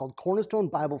church called Cornerstone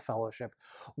Bible Fellowship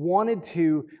wanted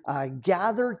to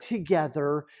gather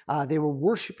together. They were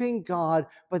worshiping God,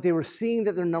 but they were seeing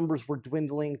that their numbers were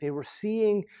dwindling. They were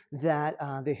seeing that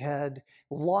they had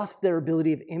lost their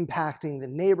ability of impacting the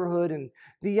neighborhood, and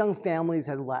the young families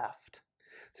had left.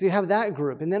 So you have that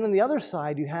group. And then on the other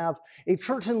side, you have a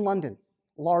church in London,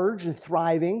 large and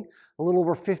thriving, a little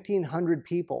over 1,500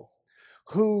 people,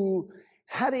 who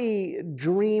had a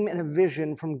dream and a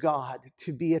vision from God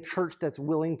to be a church that's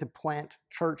willing to plant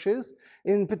churches,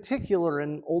 in particular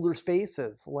in older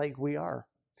spaces like we are.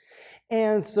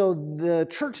 And so the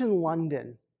church in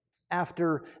London,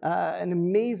 after an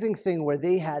amazing thing where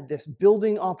they had this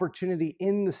building opportunity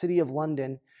in the city of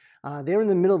London, they were in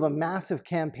the middle of a massive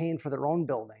campaign for their own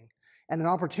building, and an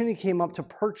opportunity came up to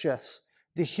purchase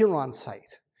the Huron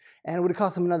site. And it would have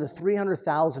cost them another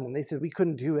 $300,000, and they said, we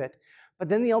couldn't do it. But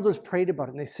then the elders prayed about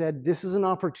it, and they said, this is an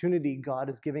opportunity God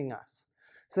is giving us.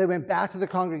 So they went back to the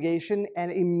congregation,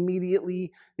 and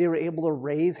immediately they were able to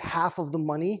raise half of the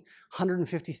money,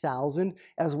 $150,000,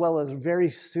 as well as very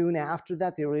soon after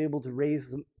that, they were able to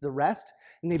raise the rest.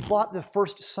 And they bought the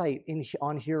first site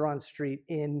on Huron Street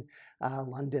in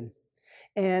London.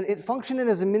 And it functioned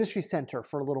as a ministry center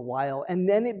for a little while, and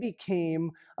then it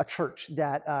became a church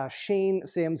that Shane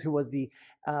Sams, who was the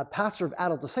pastor of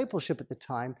adult discipleship at the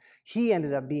time, he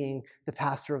ended up being the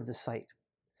pastor of the site.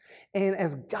 And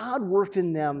as God worked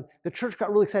in them, the church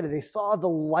got really excited. They saw the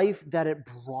life that it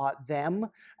brought them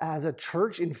as a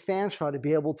church in Fanshawe to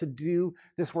be able to do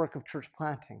this work of church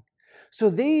planting. So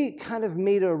they kind of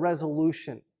made a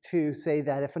resolution to say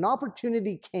that if an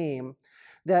opportunity came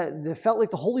that they felt like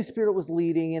the Holy Spirit was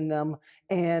leading in them,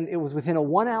 and it was within a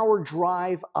 1-hour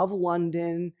drive of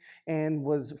London and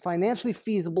was financially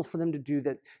feasible for them to do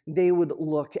that, they would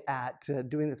look at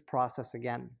doing this process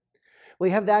again. Well,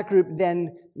 you have that group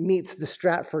then meets the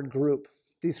Stratford group,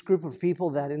 this group of people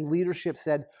that in leadership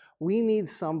said, we need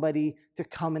somebody to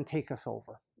come and take us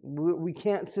over. We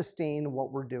can't sustain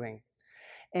what we're doing.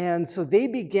 And so they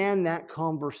began that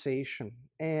conversation.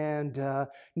 And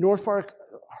North Park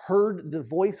heard the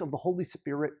voice of the Holy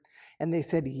Spirit, and they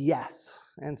said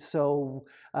yes. And so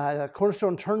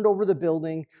Cornerstone turned over the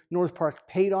building, North Park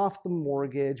paid off the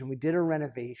mortgage, and we did a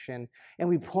renovation, and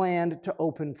we planned to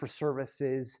open for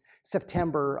services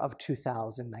September of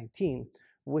 2019,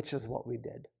 which is what we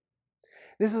did.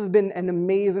 This has been an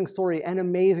amazing story, an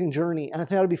amazing journey, and I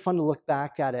think it would be fun to look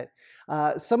back at it.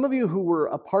 Some of you who were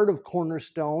a part of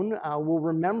Cornerstone will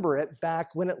remember it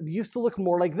back when it used to look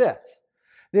more like this.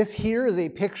 This here is a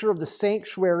picture of the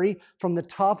sanctuary from the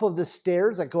top of the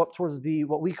stairs that go up towards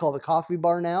what we call the coffee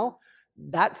bar now.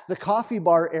 That's the coffee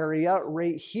bar area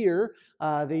right here.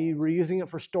 They were using it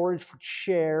for storage for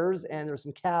chairs, and there were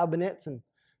some cabinets, and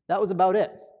that was about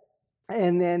it.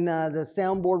 And then the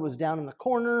soundboard was down in the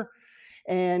corner.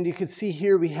 And you can see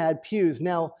here we had pews.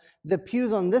 Now, the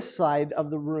pews on this side of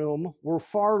the room were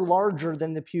far larger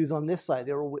than the pews on this side.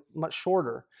 They were much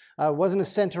shorter. It wasn't a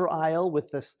center aisle with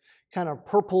this kind of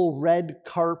purple-red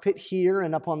carpet here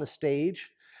and up on the stage.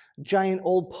 Giant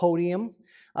old podium.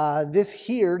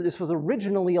 This was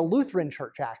originally a Lutheran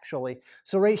church, actually.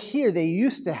 So right here, they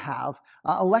used to have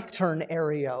a lectern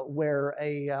area where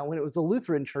when it was a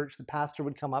Lutheran church, the pastor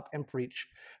would come up and preach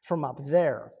from up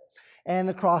there. And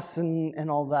the cross and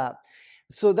all that.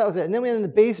 So that was it. And then we had in the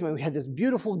basement, we had this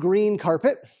beautiful green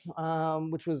carpet,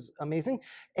 which was amazing,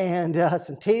 and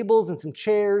some tables and some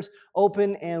chairs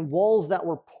open, and walls that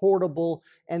were portable,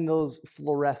 and those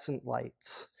fluorescent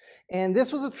lights. And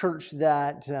this was a church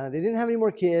that they didn't have any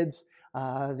more kids.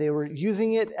 They were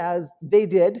using it as they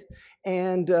did,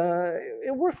 and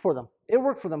it worked for them. It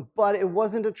worked for them, but it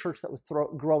wasn't a church that was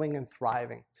growing and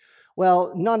thriving.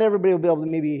 Well, not everybody will be able to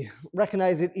maybe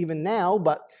recognize it even now,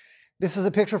 but this is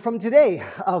a picture from today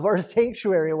of our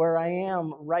sanctuary where I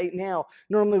am right now.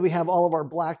 Normally we have all of our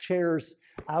black chairs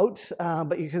out,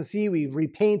 but you can see we've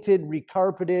repainted,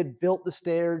 recarpeted, built the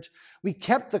stairs. We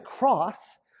kept the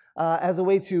cross as a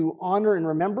way to honor and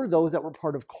remember those that were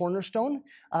part of Cornerstone,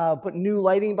 put new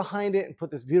lighting behind it, and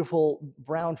put this beautiful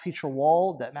brown feature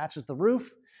wall that matches the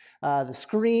roof. The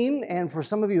screen, and for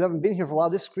some of you who haven't been here for a while,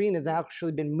 this screen has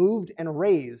actually been moved and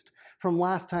raised from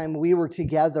last time we were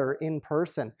together in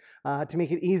person to make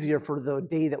it easier for the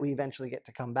day that we eventually get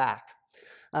to come back.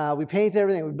 We painted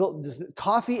everything. We built this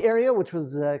coffee area, which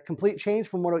was a complete change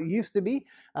from what it used to be,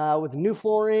 with new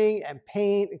flooring and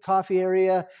paint and coffee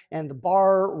area, and the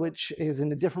bar, which is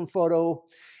in a different photo.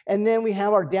 And then we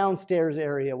have our downstairs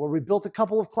area where we built a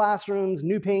couple of classrooms,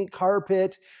 new paint,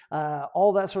 carpet,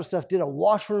 all that sort of stuff, did a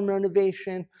washroom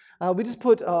renovation. We just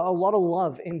put a lot of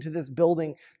love into this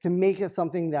building to make it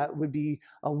something that would be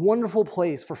a wonderful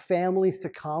place for families to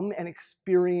come and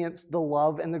experience the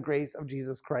love and the grace of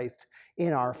Jesus Christ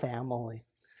in our family.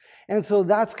 And so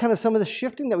that's kind of some of the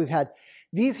shifting that we've had.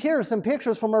 These here are some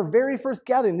pictures from our very first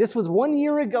gathering. This was 1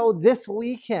 year ago this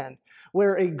weekend,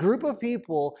 where a group of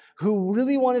people who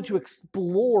really wanted to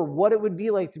explore what it would be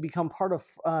like to become part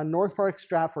of North Park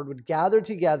Stratford would gather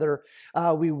together.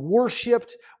 We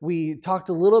worshiped. We talked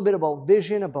a little bit about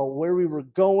vision, about where we were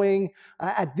going.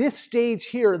 At this stage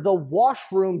here, the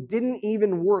washroom didn't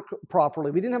even work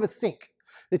properly. We didn't have a sink.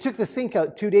 They took the sink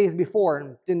out 2 days before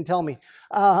and didn't tell me.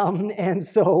 But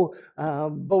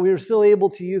we were still able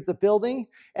to use the building.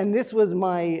 And this was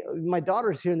my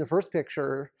daughter's here in the first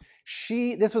picture.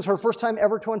 This was her first time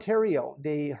ever to Ontario.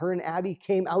 Her and Abby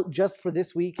came out just for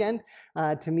this weekend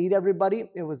to meet everybody.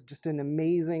 It was just an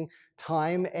amazing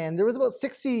time. And there was about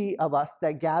 60 of us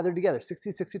that gathered together,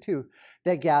 62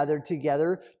 that gathered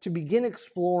together to begin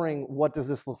exploring what does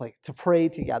this look like, to pray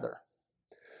together.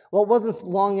 Well, it wasn't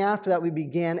long after that we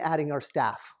began adding our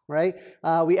staff, right?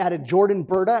 We added Jordan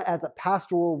Berta as a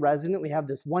pastoral resident. We have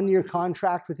this 1-year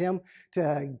contract with him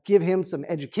to give him some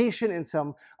education and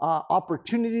some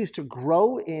opportunities to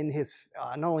grow in his,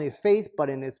 not only his faith, but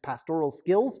in his pastoral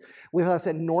skills with us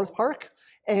at North Park.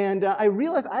 And I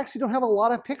realized I actually don't have a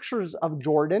lot of pictures of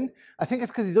Jordan. I think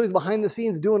it's because he's always behind the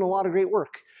scenes doing a lot of great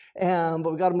work. But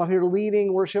we got him up here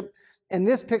leading worship. And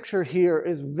this picture here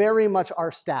is very much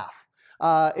our staff.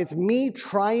 It's me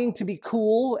trying to be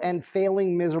cool and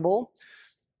failing miserable.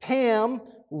 Pam,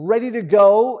 ready to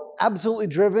go, absolutely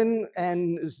driven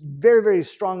and very, very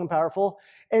strong and powerful.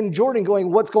 And Jordan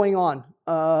going, what's going on?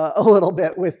 A little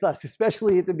bit with us,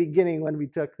 especially at the beginning when we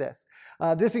took this. We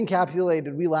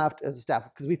laughed as a staff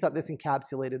because we thought this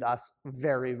encapsulated us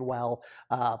very well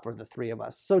for the three of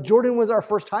us. So Jordan was our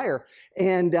first hire,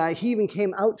 and he even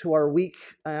came out to our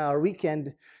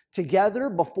weekend together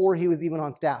before he was even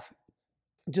on staff,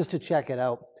 just to check it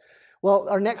out. Well,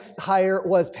 our next hire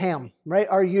was Pam, right?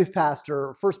 Our youth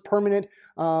pastor, first permanent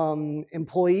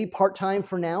employee, part-time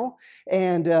for now.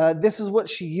 And this is what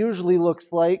she usually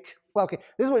looks like. Well, okay,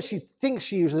 this is what she thinks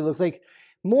she usually looks like.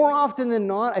 More often than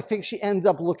not, I think she ends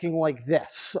up looking like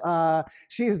this.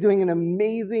 She is doing an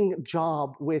amazing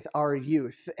job with our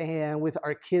youth and with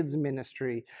our kids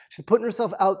ministry. She's putting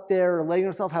herself out there, letting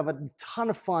herself have a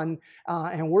ton of fun,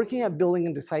 and working at building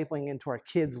and discipling into our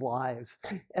kids' lives.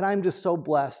 And I'm just so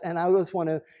blessed. And I just want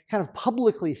to kind of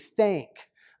publicly thank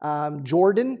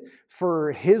Jordan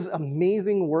for his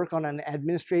amazing work on an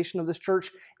administration of this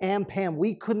church, and Pam.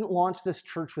 We couldn't launch this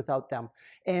church without them,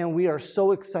 and we are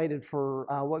so excited for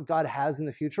what God has in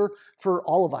the future for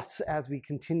all of us as we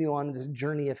continue on this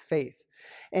journey of faith.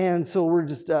 And so we're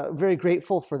just very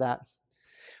grateful for that.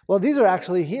 Well, these are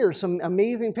actually here, some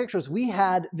amazing pictures. We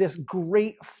had this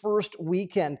great first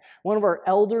weekend. One of our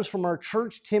elders from our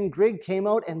church, Tim Grigg, came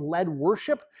out and led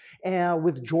worship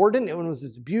with Jordan. It was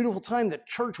this beautiful time. The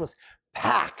church was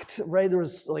packed, right? There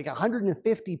was like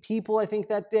 150 people, I think,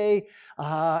 that day.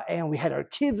 And we had our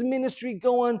kids ministry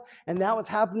going, and that was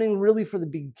happening really for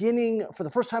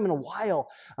the first time in a while.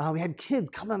 We had kids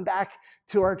coming back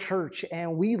to our church,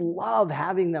 and we love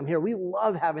having them here. We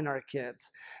love having our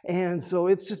kids. And so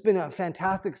it's just been a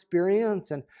fantastic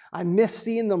experience, and I miss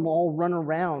seeing them all run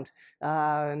around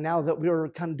now that we're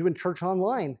kind of doing church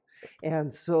online.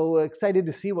 And so excited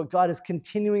to see what God is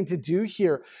continuing to do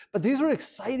here. But these were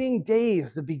exciting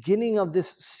days, the beginning of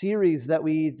this series that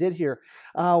we did here.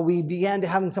 We began to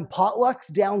having some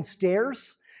potlucks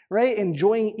downstairs, right?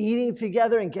 Enjoying eating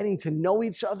together and getting to know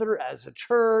each other as a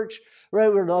church,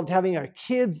 right? We loved having our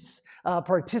kids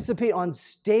participate on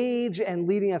stage and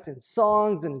leading us in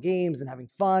songs and games and having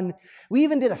fun. We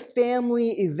even did a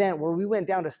family event where we went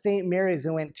down to St. Mary's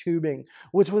and went tubing,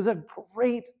 which was a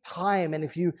great time. And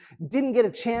if you didn't get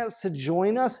a chance to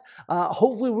join us,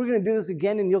 hopefully we're going to do this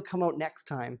again and you'll come out next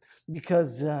time,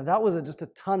 because that was just a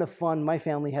ton of fun. My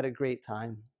family had a great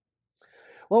time.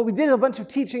 Well, we did a bunch of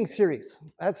teaching series.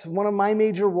 That's one of my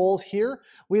major roles here.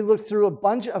 We looked through a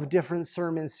bunch of different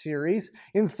sermon series.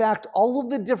 In fact, all of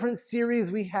the different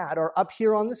series we had are up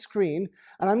here on the screen,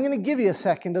 and I'm going to give you a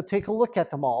second to take a look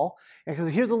at them all, because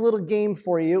here's a little game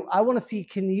for you. I want to see,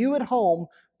 can you at home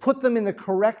put them in the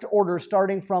correct order,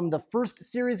 starting from the first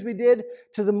series we did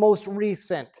to the most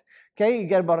recent? Okay, you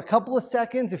got about a couple of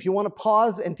seconds. If you want to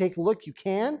pause and take a look, you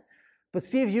can, but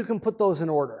see if you can put those in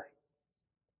order.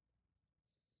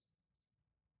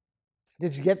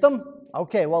 Did you get them?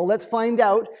 Okay, well, let's find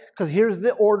out, because here's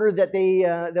the order that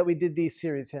that we did these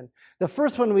series in. The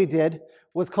first one we did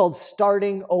was called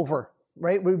Starting Over,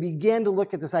 right? We began to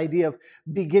look at this idea of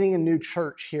beginning a new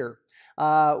church here.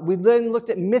 We then looked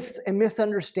at myths and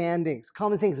misunderstandings,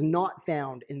 common things not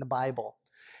found in the Bible.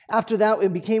 After that,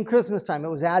 it became Christmas time. It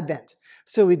was Advent.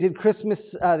 So we did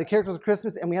Christmas, the characters of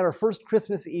Christmas, and we had our first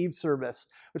Christmas Eve service,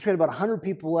 which we had about 100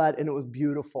 people at, and it was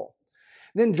beautiful.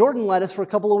 Then Jordan led us for a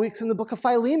couple of weeks in the book of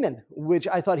Philemon, which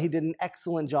I thought he did an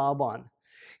excellent job on.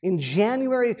 In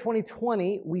January of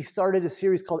 2020, we started a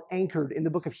series called Anchored in the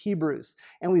book of Hebrews,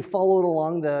 and we followed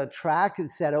along the track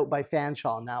set out by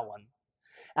Fanshawe on that one.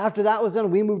 After that was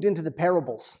done, we moved into the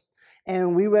parables,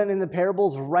 and we went in the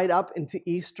parables right up into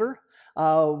Easter,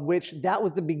 which that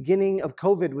was the beginning of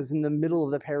COVID, was in the middle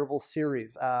of the parable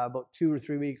series, about 2 or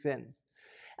 3 weeks in.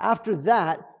 After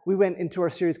that, we went into our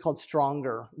series called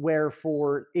Stronger, where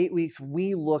for 8 weeks,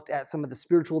 we looked at some of the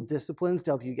spiritual disciplines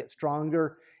to help you get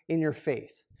stronger in your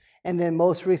faith. And then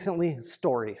most recently,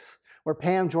 Stories, where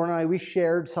Pam, Jordan, and I, we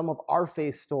shared some of our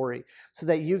faith story so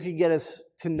that you could get us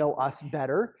to know us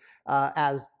better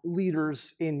as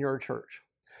leaders in your church.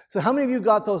 So how many of you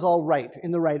got those all right,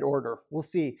 in the right order? We'll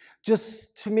see.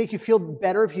 Just to make you feel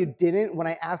better if you didn't, when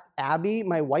I asked Abby,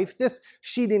 my wife, this,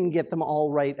 she didn't get them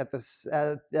all right at this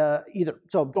either.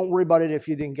 So don't worry about it if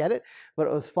you didn't get it, but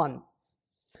it was fun.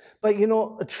 But you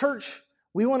know, a church,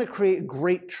 we want to create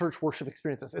great church worship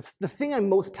experiences. It's the thing I'm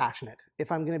most passionate,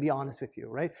 if I'm going to be honest with you,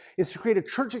 right? Is to create a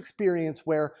church experience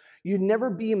where you'd never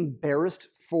be embarrassed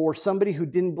for somebody who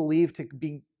didn't believe to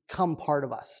become part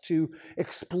of us, to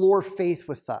explore faith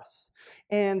with us.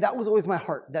 And that was always my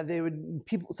heart, that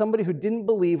somebody who didn't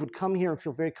believe would come here and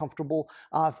feel very comfortable,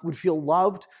 would feel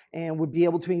loved, and would be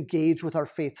able to engage with our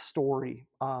faith story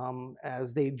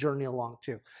as they journey along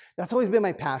too. That's always been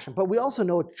my passion. But we also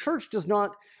know a church does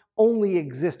not only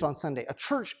exist on Sunday. A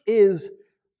church is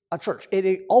a church.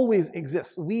 It always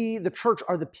exists. We, the church,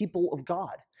 are the people of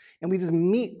God, and we just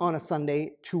meet on a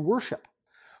Sunday to worship.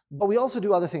 But we also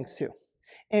do other things too.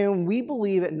 And we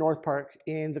believe at North Park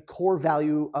in the core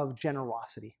value of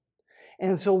generosity.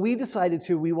 And so we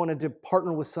wanted to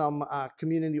partner with some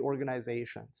community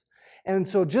organizations. And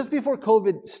so just before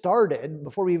COVID started,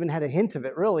 before we even had a hint of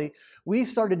it really, we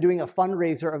started doing a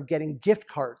fundraiser of getting gift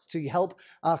cards to help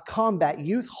combat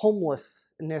youth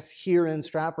homelessness here in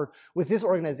Stratford with this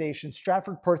organization,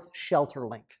 Stratford Perth Shelter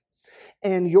Link.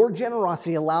 And your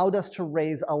generosity allowed us to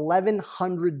raise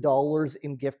 $1,100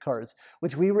 in gift cards,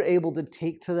 which we were able to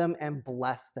take to them and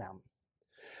bless them.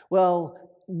 Well,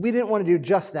 we didn't want to do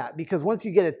just that, because once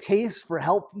you get a taste for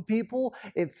helping people,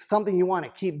 it's something you want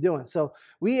to keep doing. So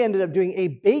we ended up doing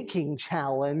a baking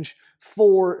challenge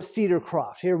for Cedar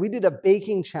Croft. Here, we did a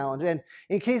baking challenge. And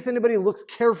in case anybody looks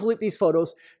carefully at these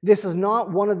photos, this is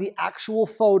not one of the actual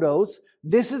photos.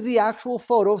 This is the actual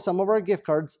photo of some of our gift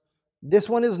cards. This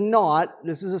one is not.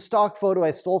 This is a stock photo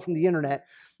I stole from the internet,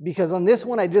 because on this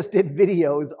one I just did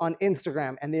videos on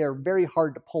Instagram, and they are very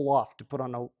hard to pull off to put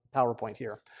on a PowerPoint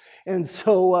here. And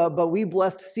so, but we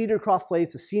blessed Cedar Croft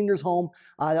Place, a senior's home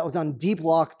that was on deep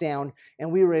lockdown,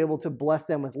 and we were able to bless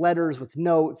them with letters, with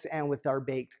notes, and with our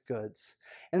baked goods.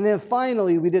 And then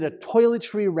finally, we did a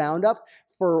toiletry roundup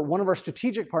for one of our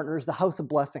strategic partners, the House of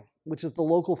Blessing, which is the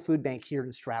local food bank here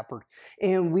in Stratford.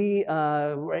 And we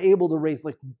were able to raise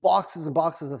like boxes and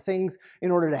boxes of things in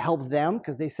order to help them,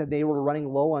 because they said they were running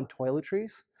low on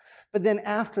toiletries. But then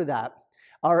after that,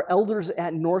 our elders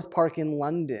at North Park in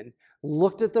London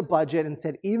looked at the budget and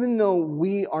said, even though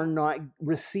we are not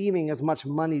receiving as much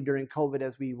money during COVID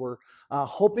as we were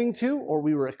hoping to, or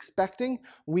we were expecting,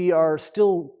 we are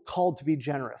still called to be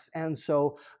generous. And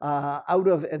so out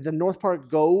of the North Park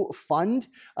Go fund,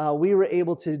 we were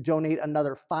able to donate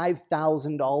another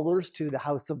 $5,000 to the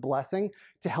House of Blessing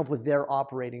to help with their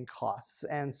operating costs.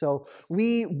 And so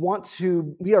we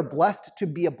are blessed to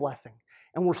be a blessing.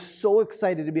 And we're so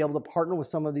excited to be able to partner with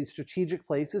some of these strategic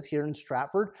places here in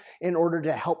Stratford in order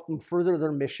to help them further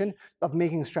their mission of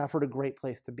making Stratford a great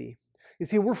place to be. You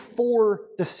see, we're for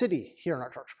the city here in our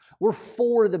church. We're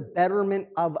for the betterment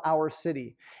of our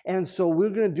city. And so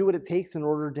we're going to do what it takes in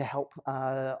order to help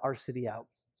our city out.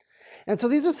 And so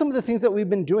these are some of the things that we've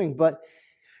been doing. But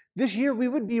this year, we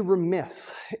would be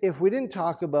remiss if we didn't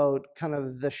talk about kind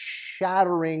of the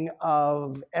shattering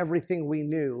of everything we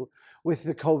knew with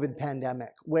the COVID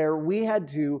pandemic, where we had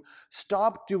to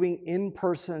stop doing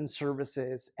in-person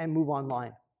services and move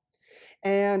online.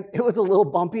 And it was a little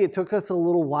bumpy. It took us a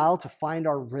little while to find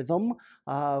our rhythm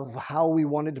of how we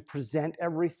wanted to present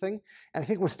everything. And I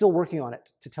think we're still working on it,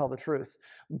 to tell the truth.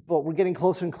 But we're getting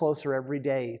closer and closer every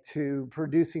day to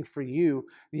producing for you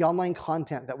the online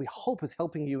content that we hope is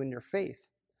helping you in your faith.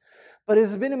 But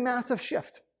it's been a massive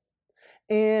shift.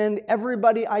 And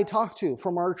everybody I talk to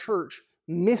from our church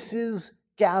misses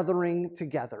gathering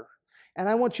together. And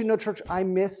I want you to know, church, I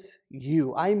miss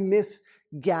you. I miss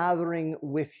gathering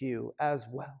with you as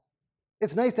well.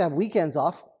 It's nice to have weekends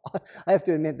off. I have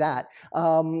to admit that.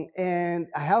 And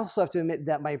I also have to admit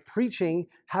that my preaching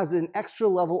has an extra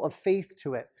level of faith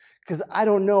to it, because I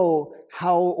don't know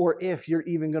how or if you're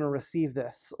even going to receive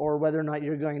this, or whether or not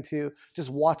you're going to just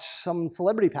watch some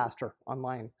celebrity pastor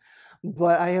online.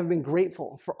 But I have been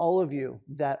grateful for all of you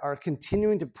that are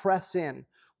continuing to press in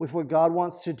with what God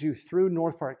wants to do through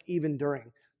North Park, even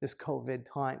during this COVID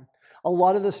time. A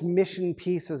lot of this mission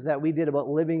pieces that we did about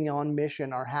living on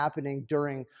mission are happening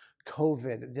during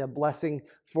COVID. The blessing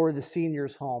for the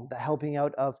seniors home, the helping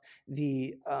out of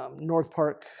the North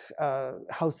Park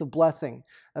House of Blessing,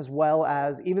 as well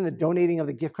as even the donating of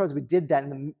the gift cards. We did that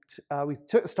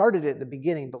started it at the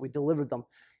beginning, but we delivered them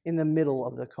in the middle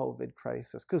of the COVID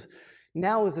crisis, because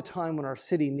now is the time when our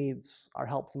city needs our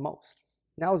help the most.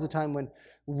 Now is the time when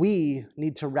we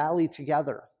need to rally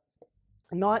together,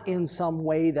 not in some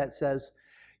way that says,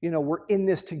 you know, we're in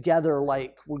this together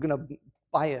like we're going to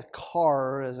buy a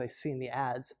car, as I see in the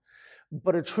ads,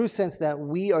 but a true sense that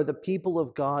we are the people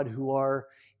of God who are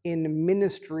in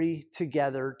ministry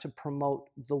together to promote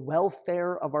the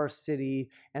welfare of our city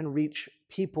and reach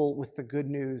people with the good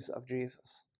news of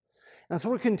Jesus. And so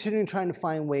we're continuing trying to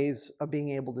find ways of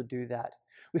being able to do that.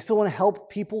 We still want to help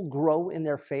people grow in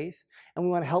their faith, and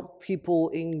we want to help people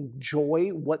enjoy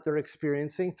what they're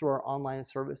experiencing through our online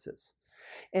services.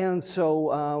 And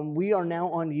so we are now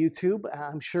on YouTube,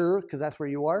 I'm sure, because that's where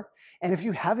you are. And if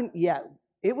you haven't yet,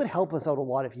 it would help us out a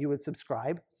lot if you would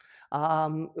subscribe.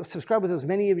 Subscribe with as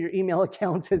many of your email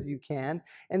accounts as you can.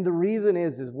 And the reason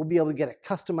is we'll be able to get a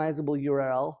customizable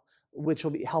URL, which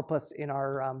will help us in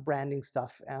our branding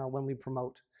stuff when we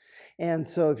promote. And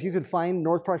so if you could find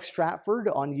North Park Stratford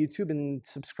on YouTube and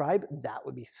subscribe, that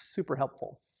would be super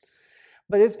helpful.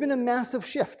 But it's been a massive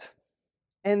shift.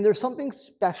 And there's something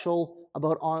special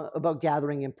about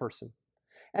gathering in person.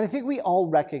 And I think we all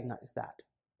recognize that.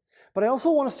 But I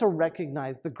also want us to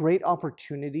recognize the great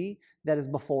opportunity that is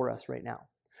before us right now.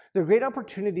 The great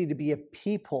opportunity to be a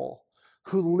people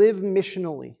who live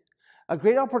missionally. A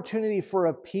great opportunity for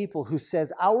a people who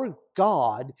says our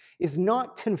God is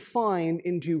not confined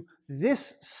into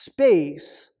this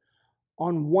space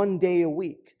on one day a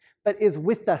week, but is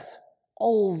with us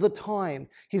all the time.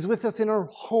 He's with us in our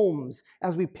homes,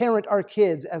 as we parent our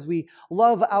kids, as we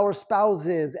love our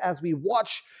spouses, as we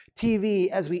watch TV,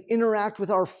 as we interact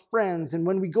with our friends, and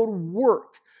when we go to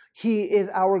work. He is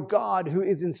our God who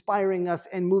is inspiring us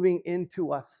and moving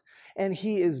into us. And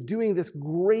He is doing this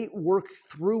great work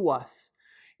through us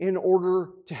in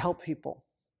order to help people.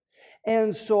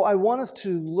 And so I want us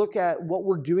to look at what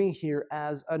we're doing here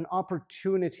as an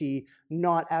opportunity,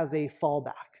 not as a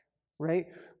fallback, right?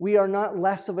 We are not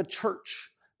less of a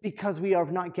church because we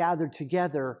have not gathered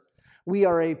together. We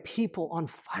are a people on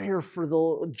fire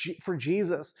for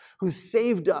Jesus, who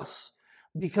saved us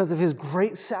because of His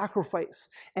great sacrifice.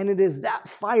 And it is that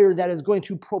fire that is going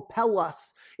to propel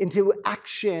us into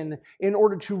action in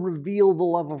order to reveal the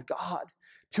love of God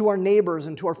to our neighbors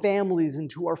and to our families and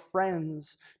to our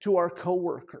friends, to our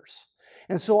coworkers.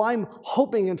 And so I'm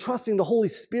hoping and trusting the Holy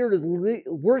Spirit is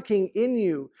working in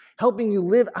you, helping you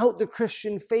live out the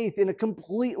Christian faith in a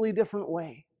completely different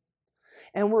way.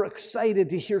 And we're excited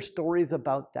to hear stories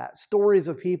about that, stories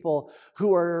of people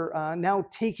who are now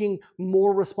taking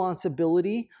more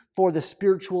responsibility for the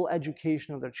spiritual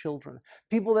education of their children,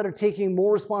 people that are taking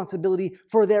more responsibility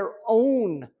for their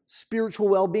own spiritual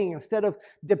well-being. Instead of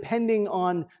depending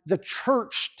on the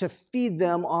church to feed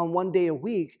them on one day a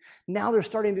week, now they're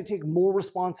starting to take more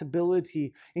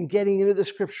responsibility in getting into the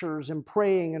scriptures and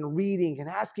praying and reading and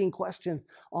asking questions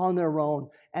on their own.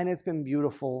 And it's been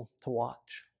beautiful to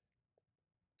watch.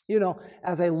 You know,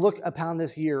 as I look upon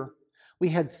this year, we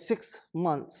had 6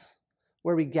 months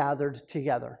where we gathered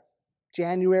together.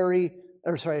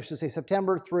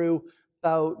 September through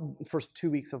about the first 2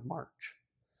 weeks of March.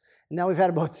 And now we've had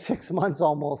about 6 months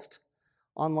almost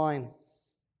online.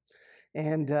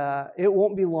 And it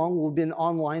won't be long. We'll be an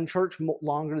online church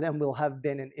longer than we'll have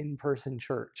been an in-person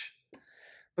church.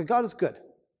 But God is good.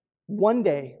 One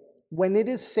day, when it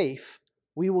is safe,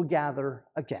 we will gather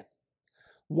again.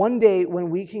 One day when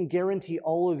we can guarantee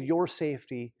all of your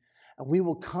safety, we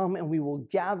will come and we will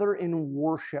gather in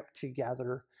worship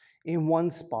together in one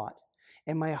spot.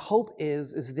 And my hope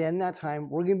is then that time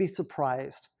we're going to be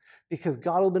surprised, because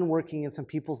God will have been working in some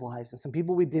people's lives, and some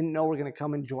people we didn't know were going to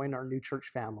come and join our new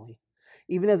church family.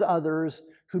 Even as others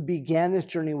who began this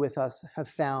journey with us have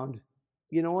found,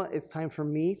 you know what, it's time for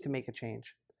me to make a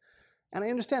change. And I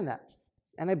understand that.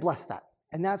 And I bless that.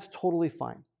 And that's totally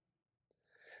fine.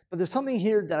 But there's something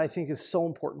here that I think is so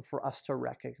important for us to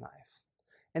recognize.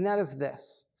 And that is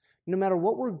this. No matter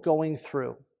what we're going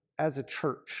through as a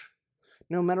church,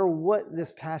 no matter what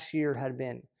this past year had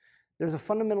been, there's a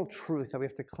fundamental truth that we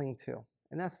have to cling to.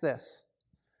 And that's this.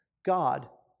 God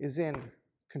is in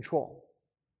control.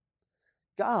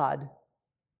 God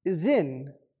is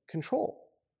in control.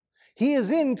 He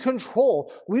is in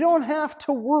control. We don't have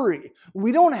to worry.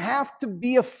 We don't have to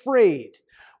be afraid.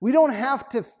 We don't have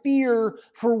to fear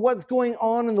for what's going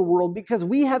on in the world because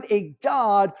we have a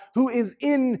God who is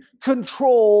in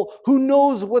control, who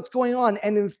knows what's going on,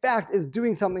 and in fact is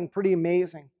doing something pretty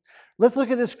amazing. Let's look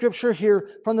at this scripture here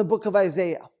from the book of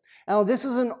Isaiah. Now, this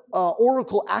is an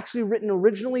oracle actually written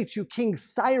originally to King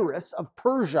Cyrus of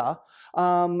Persia,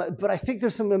 but I think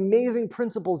there's some amazing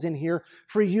principles in here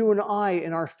for you and I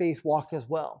in our faith walk as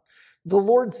well. The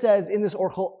Lord says in this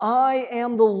oracle, I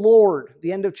am the Lord,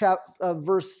 the end of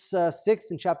verse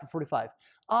 6 in chapter 45.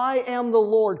 I am the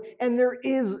Lord, and there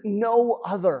is no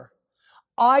other.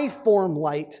 I form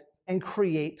light and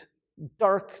create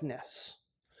darkness.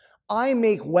 I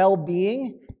make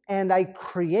well-being, and I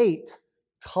create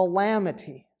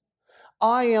calamity.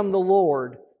 I am the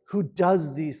Lord who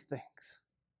does these things.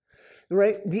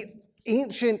 Right? The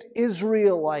ancient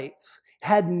Israelites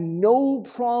had no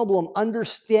problem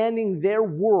understanding their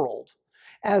world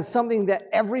as something that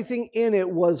everything in it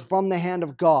was from the hand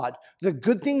of God. The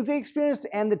good things they experienced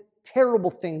and the terrible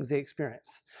things they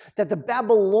experienced. That the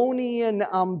Babylonian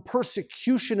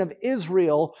persecution of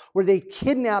Israel, where they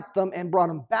kidnapped them and brought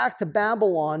them back to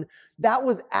Babylon, that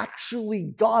was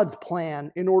actually God's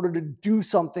plan in order to do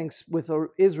something with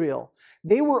Israel.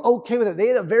 They were okay with it. They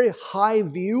had a very high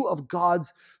view of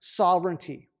God's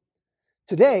sovereignty.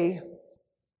 Today,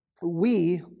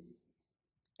 we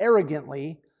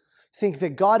arrogantly think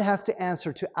that God has to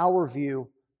answer to our view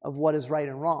of what is right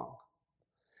and wrong.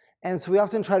 And so we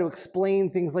often try to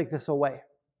explain things like this away.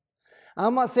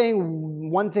 I'm not saying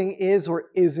one thing is or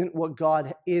isn't what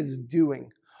God is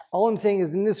doing. All I'm saying is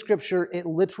in this scripture, it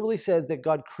literally says that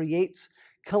God creates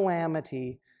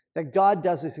calamity, that God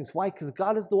does these things. Why? Because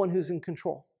God is the one who's in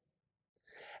control.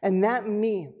 And that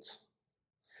means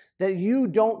that you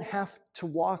don't have to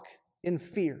walk in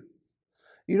fear.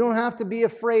 You don't have to be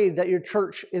afraid that your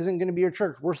church isn't going to be your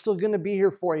church. We're still going to be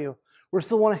here for you. We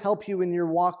still want to help you in your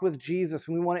walk with Jesus,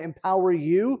 and we want to empower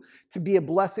you to be a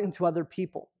blessing to other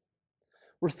people.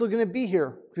 We're still going to be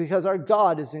here because our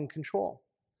God is in control.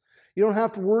 You don't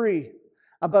have to worry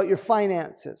about your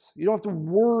finances. You don't have to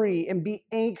worry and be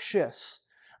anxious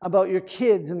about your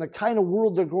kids and the kind of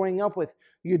world they're growing up with.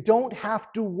 You don't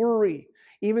have to worry.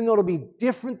 Even though it'll be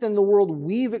different than the world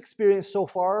we've experienced so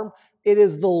far, it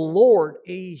is the Lord.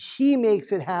 He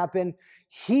makes it happen.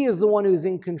 He is the one who's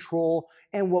in control.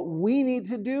 And what we need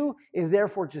to do is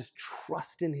therefore just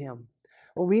trust in Him.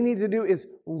 What we need to do is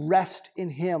rest in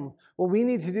Him. What we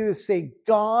need to do is say,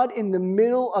 God, in the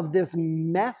middle of this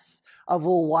mess of a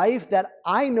life that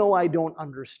I know I don't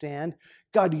understand,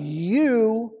 God,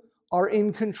 you are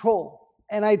in control,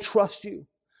 and I trust you.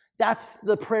 That's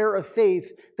the prayer of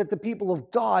faith that the people of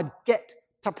God get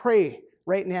to pray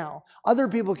right now. Other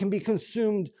people can be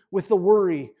consumed with the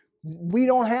worry. We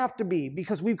don't have to be,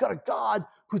 because we've got a God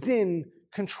who's in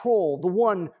control, the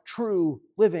one true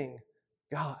living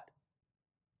God.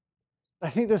 But I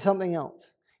think there's something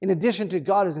else. In addition to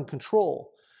God is in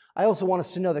control, I also want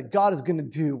us to know that God is going to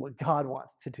do what God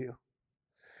wants to do.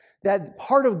 That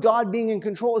part of God being in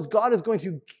control is God is going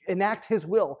to enact His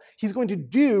will. He's going to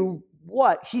do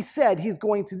what He said He's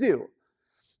going to do.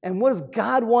 And what does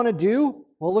God want to do?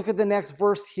 Well, look at the next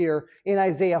verse here in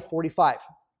Isaiah 45.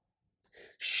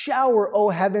 Shower, O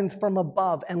heavens, from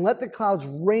above, and let the clouds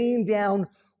rain down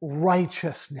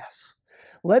righteousness.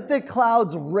 Let the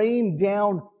clouds rain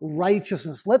down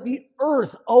righteousness. Let the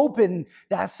earth open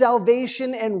that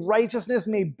salvation and righteousness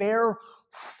may bear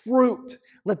fruit.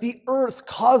 Let the earth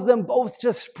cause them both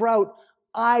to sprout.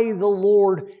 I, the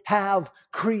Lord, have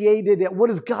created it. What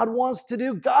does God wants to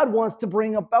do? God wants to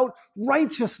bring about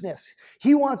righteousness.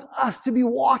 He wants us to be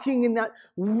walking in that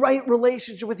right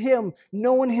relationship with Him,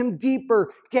 knowing Him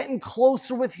deeper, getting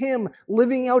closer with Him,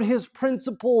 living out His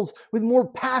principles with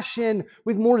more passion,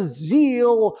 with more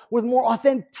zeal, with more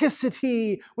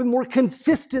authenticity, with more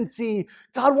consistency.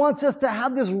 God wants us to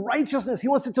have this righteousness. He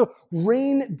wants it to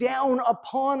rain down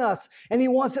upon us, and He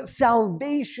wants that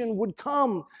salvation would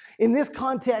come. In this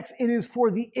context, it is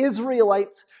for the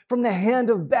Israelites from the hand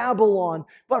of Babylon.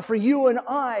 But for you and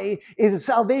I, the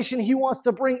salvation he wants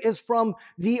to bring is from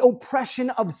the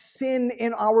oppression of sin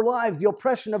in our lives, the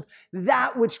oppression of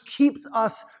that which keeps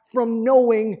us from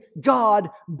knowing God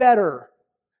better,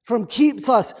 keeps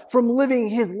us from living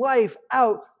his life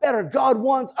out better. God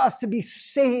wants us to be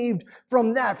saved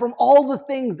from that, from all the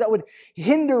things that would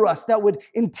hinder us, that would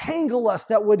entangle us,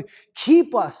 that would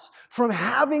keep us from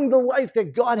having the life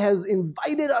that God has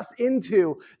invited us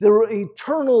into, the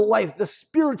eternal life, the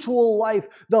spiritual life,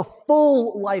 the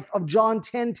full life of John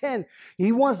 10:10.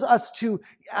 He wants us to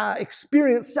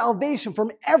experience salvation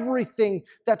from everything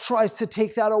that tries to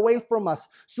take that away from us,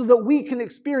 so that we can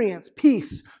experience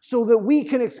peace, so that we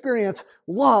can experience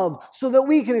love, so that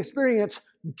we can experience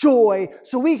joy,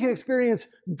 so we can experience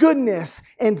goodness,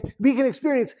 and we can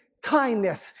experience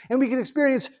kindness, and we can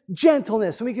experience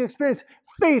gentleness, and we can experience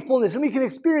faithfulness, and we can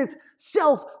experience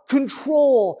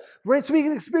self-control, right? So we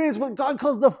can experience what God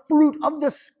calls the fruit of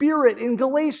the Spirit in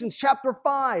Galatians chapter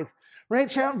 5,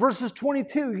 right? Verses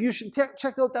 22. You should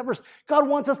check out that verse. God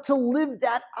wants us to live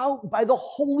that out by the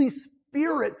Holy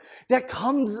Spirit that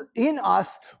comes in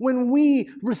us when we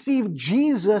receive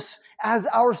Jesus as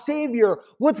our Savior.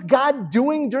 What's God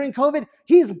doing during COVID?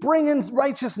 He's bringing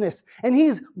righteousness, and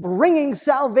he's bringing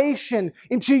salvation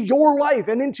into your life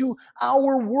and into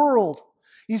our world.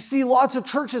 You see lots of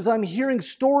churches, I'm hearing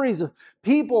stories of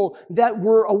people that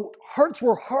hearts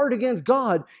were hard against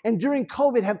God, and during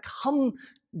COVID have come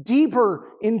deeper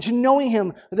into knowing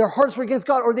him. Their hearts were against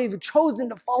God, or they've chosen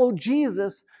to follow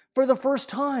Jesus for the first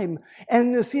time,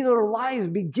 and to see their lives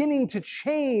beginning to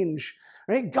change.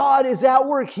 Right? God is at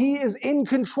work. He is in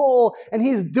control, and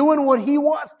he's doing what he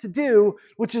wants to do,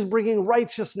 which is bringing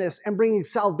righteousness and bringing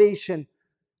salvation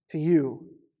to you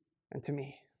and to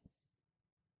me.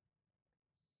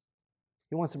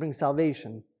 He wants to bring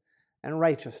salvation and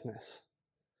righteousness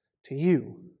to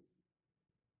you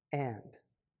and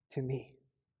to me.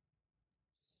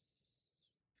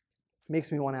 It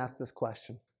makes me want to ask this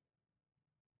question.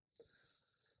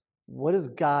 What is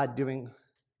God doing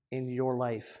in your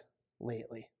life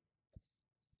lately?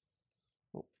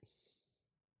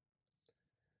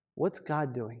 What's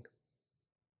God doing?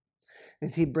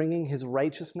 Is he bringing his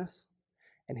righteousness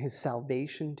and his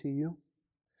salvation to you?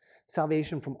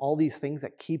 Salvation from all these things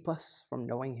that keep us from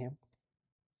knowing him?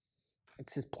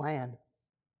 It's his plan.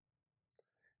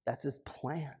 That's his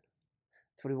plan.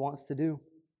 That's what he wants to do.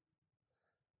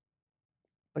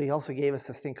 But he also gave us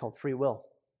this thing called free will.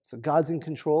 So God's in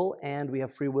control, and we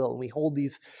have free will, and we hold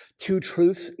these two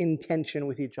truths in tension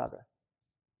with each other.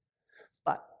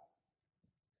 But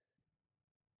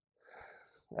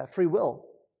that free will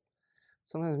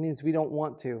sometimes means we don't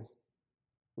want to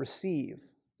receive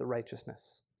the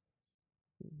righteousness.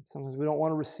 Sometimes we don't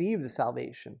want to receive the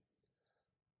salvation,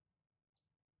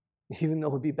 even though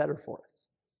it would be better for us.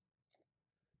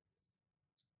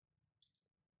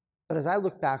 But as I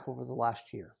look back over the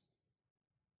last year,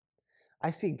 I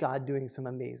see God doing some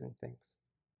amazing things.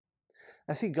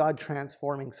 I see God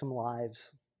transforming some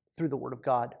lives through the Word of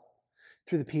God,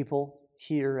 through the people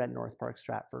here at North Park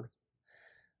Stratford.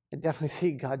 I definitely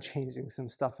see God changing some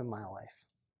stuff in my life.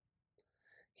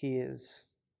 He is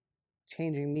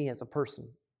changing me as a person.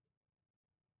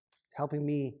 He's helping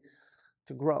me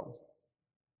to grow.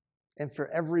 And for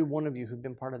every one of you who've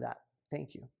been part of that,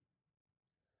 thank you.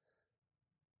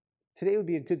 Today would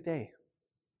be a good day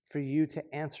for you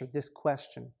to answer this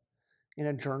question in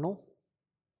a journal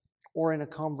or in a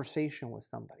conversation with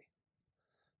somebody.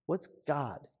 What's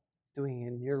God doing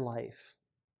in your life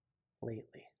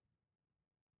lately?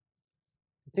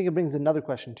 I think it brings another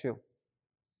question too.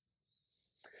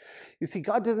 You see,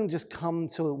 God doesn't just come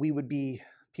so that we would be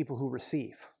people who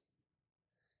receive.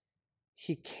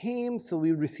 He came so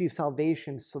we would receive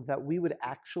salvation so that we would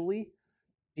actually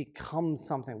become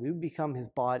something. We would become his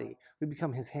body. We would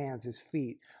become his hands, his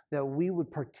feet, that we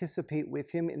would participate with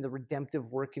him in the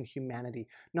redemptive work in humanity.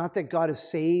 Not that God is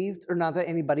saved, or not that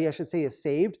anybody, I should say, is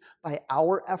saved by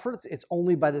our efforts. It's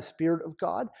only by the Spirit of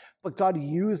God. But God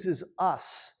uses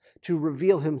us to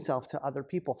reveal himself to other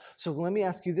people. So let me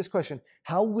ask you this question.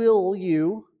 How will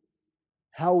you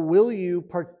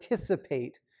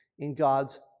participate in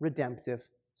God's redemptive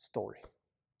story?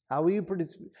 How will you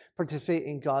participate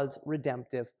in God's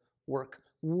redemptive work?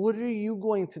 What are you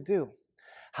going to do?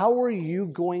 How are you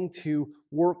going to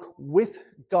work with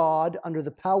God under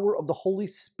the power of the Holy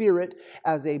Spirit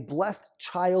as a blessed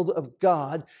child of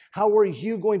God? How are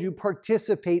you going to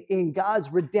participate in God's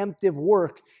redemptive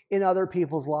work in other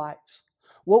people's lives?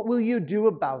 What will you do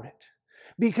about it?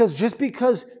 Because just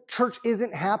because church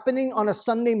isn't happening on a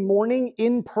Sunday morning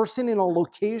in person in a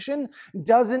location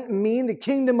doesn't mean the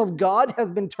kingdom of God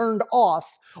has been turned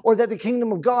off, or that the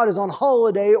kingdom of God is on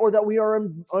holiday, or that we are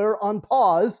on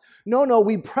pause. No,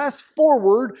 we press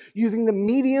forward using the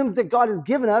mediums that God has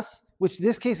given us, which in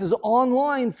this case is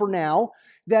online for now,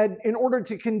 that in order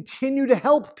to continue to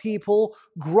help people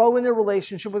grow in their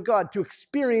relationship with God, to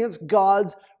experience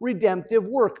God's redemptive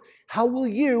work. How will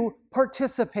you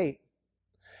participate?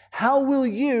 How will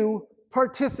you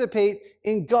participate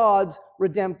in God's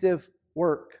redemptive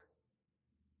work?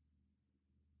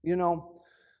 You know,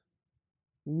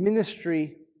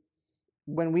 ministry,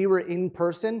 when we were in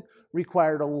person,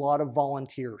 required a lot of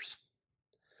volunteers.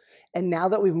 And now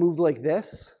that we've moved like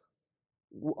this,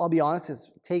 I'll be honest, it's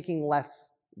taking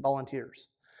less volunteers.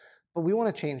 But we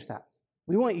want to change that.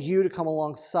 We want you to come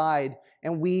alongside,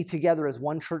 and we together as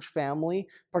one church family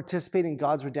participate in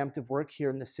God's redemptive work here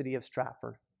in the city of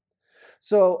Stratford.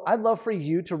 So I'd love for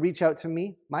you to reach out to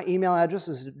me. My email address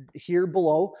is here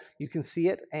below. You can see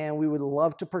it, and we would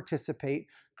love to participate.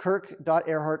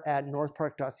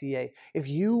 kirk.ehrhart@northpark.ca. If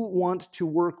you want to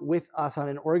work with us on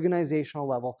an organizational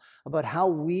level about how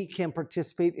we can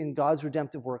participate in God's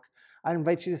redemptive work, I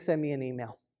invite you to send me an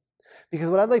email. Because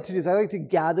what I'd like to do is I'd like to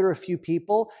gather a few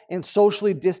people and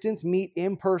socially distance, meet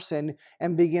in person,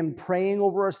 and begin praying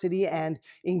over our city and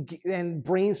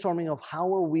brainstorming of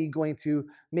how are we going to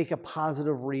make a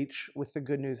positive reach with the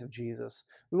good news of Jesus.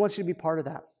 We want you to be part of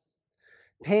that.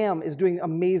 Pam is doing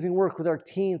amazing work with our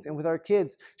teens and with our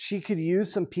kids. She could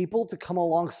use some people to come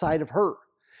alongside of her,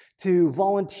 to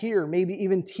volunteer, maybe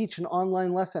even teach an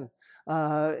online lesson.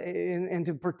 And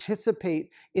to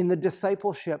participate in the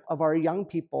discipleship of our young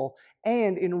people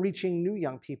and in reaching new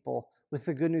young people with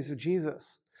the good news of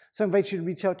Jesus. So I invite you to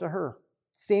reach out to her.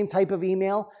 Same type of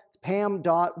email. It's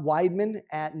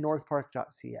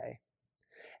pam.weidman@northpark.ca.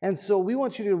 And so we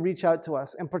want you to reach out to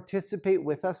us and participate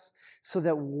with us so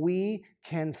that we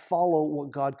can follow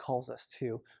what God calls us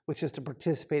to, which is to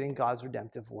participate in God's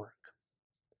redemptive work.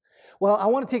 Well, I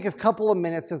want to take a couple of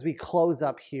minutes as we close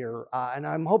up here, and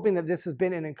I'm hoping that this has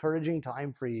been an encouraging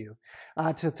time for you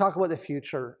to talk about the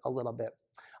future a little bit.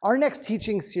 Our next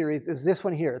teaching series is this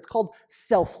one here. It's called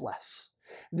Selfless.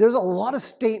 There's a lot of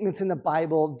statements in the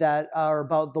Bible that are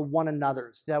about the one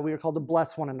another's, that we are called to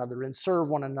bless one another and serve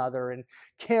one another and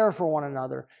care for one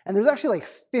another. And there's actually like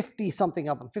 50-something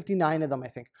of them, 59 of them, I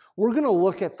think. We're going to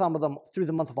look at some of them through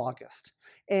the month of August.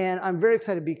 And I'm very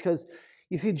excited because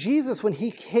you see, Jesus, when he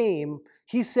came,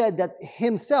 he said that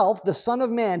himself, the Son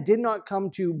of Man, did not come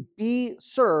to be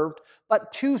served,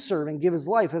 but to serve and give his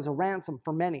life as a ransom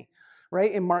for many,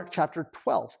 right? In Mark chapter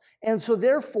 12. And so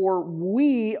therefore,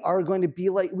 we want to be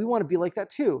like that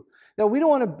too. That we don't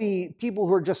want to be people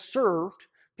who are just served,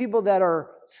 people that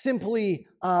are simply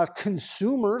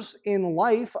consumers in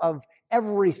life of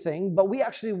everything, but we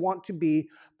actually want to be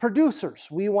producers.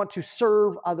 We want to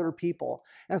serve other people.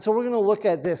 And so we're going to look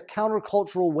at this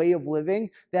countercultural way of living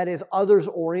that is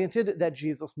others-oriented that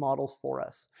Jesus models for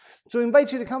us. So we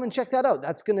invite you to come and check that out.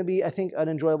 That's going to be, I think, an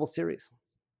enjoyable series.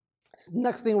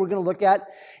 Next thing we're going to look at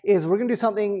is we're going to do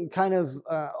something kind of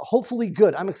hopefully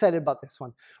good. I'm excited about this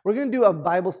one. We're going to do a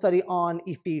Bible study on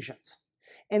Ephesians.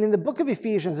 And in the book of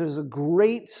Ephesians, there's a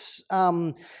great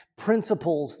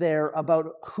principles there about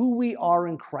who we are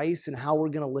in Christ and how we're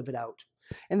going to live it out.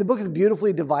 And the book is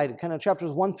beautifully divided. Kind of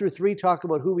chapters 1 through 3 talk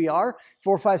about who we are.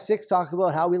 4, 5, 6 talk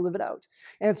about how we live it out.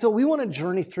 And so we want to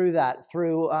journey through that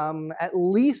through at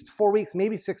least 4 weeks,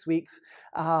 maybe 6 weeks,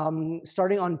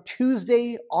 starting on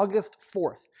Tuesday, August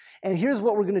 4th. And here's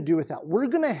what we're going to do with that. We're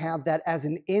going to have that as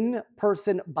an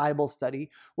in-person Bible study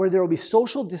where there will be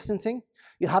social distancing.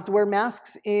 You'll have to wear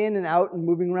masks in and out and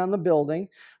moving around the building.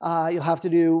 You'll have to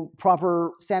do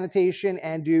proper sanitation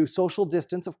and do social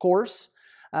distance, of course.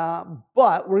 But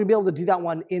we're going to be able to do that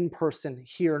one in person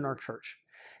here in our church.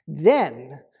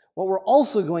 Then what we're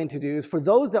also going to do is for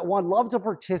those that love to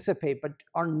participate but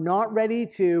are not ready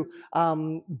to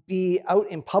be out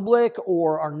in public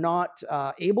or are not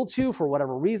able to for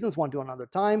whatever reasons, want to do another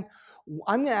time,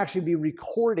 I'm going to actually be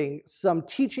recording some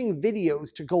teaching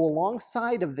videos to go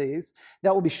alongside of these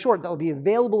that will be short, that will be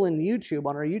available in YouTube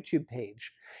on our YouTube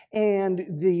page. And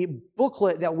the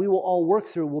booklet that we will all work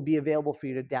through will be available for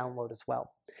you to download as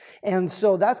well. And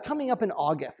so that's coming up in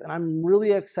August, and I'm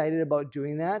really excited about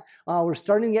doing that. We're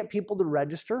starting to get people to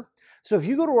register. So if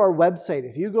you go to our website,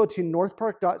 if you go to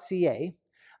northpark.ca,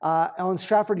 on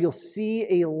Stratford, you'll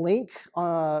see a link,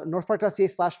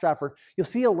 northpark.ca/Stratford, you'll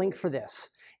see a link for this.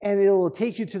 and it will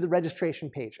take you to the registration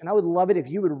page. And I would love it if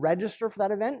you would register for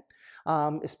that event.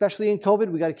 Especially in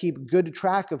COVID, we got to keep good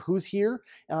track of who's here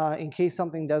in case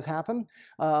something does happen.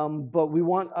 But we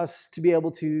want us to be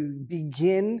able to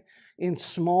begin in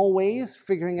small ways,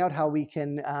 figuring out how we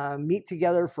can meet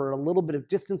together for a little bit of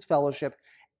distance fellowship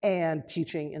and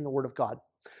teaching in the Word of God.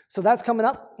 So that's coming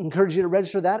up. I encourage you to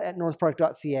register that at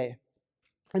northpark.ca.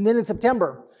 And then in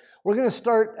September, we're going to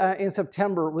start in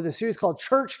September with a series called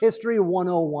Church History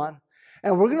 101.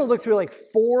 And we're going to look through like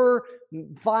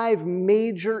 5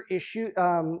 major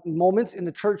moments in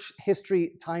the church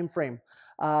history time frame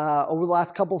over the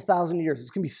last couple thousand years.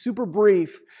 It's going to be super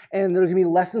brief, and there are going to be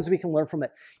lessons we can learn from it.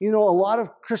 You know, a lot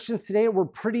of Christians today, we're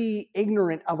pretty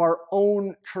ignorant of our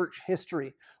own church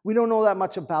history. We don't know that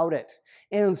much about it.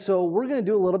 And so we're going to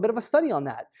do a little bit of a study on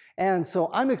that. And so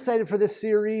I'm excited for this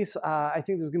series. I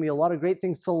think there's going to be a lot of great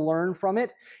things to learn from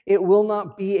it. It will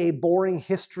not be a boring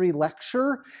history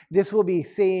lecture. This will be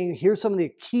saying, here's some of the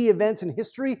key events in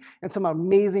history and some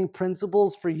amazing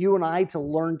principles for you and I to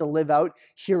learn to live out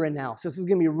here and now. So this is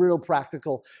going to be real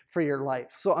practical for your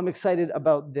life. So I'm excited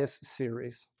about this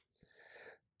series.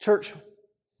 Church,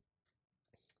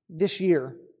 this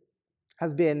year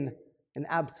has been an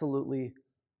absolutely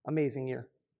amazing year.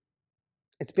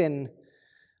 It's been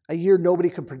a year nobody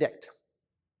could predict.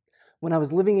 When I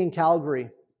was living in Calgary,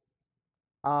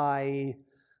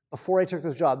 before I took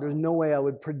this job, there's no way I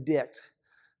would predict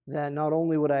that not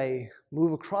only would I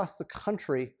move across the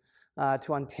country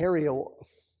to Ontario,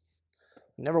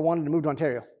 never wanted to move to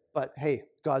Ontario, but hey,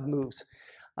 God moves.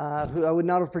 I would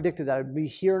not have predicted that I'd be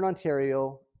here in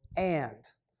Ontario, and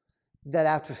that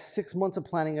after 6 months of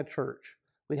planning a church,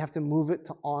 we'd have to move it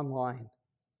to online.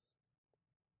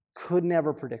 Could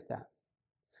never predict that.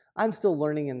 I'm still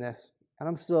learning in this, and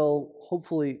I'm still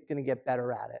hopefully going to get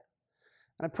better at it.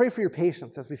 And I pray for your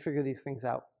patience as we figure these things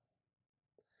out.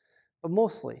 But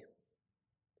mostly,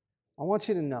 I want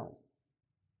you to know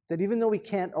that even though we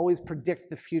can't always predict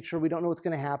the future, we don't know what's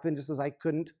going to happen, just as I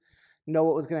couldn't know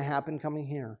what was going to happen coming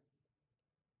here.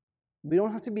 We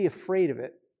don't have to be afraid of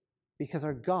it because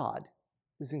our God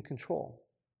is in control.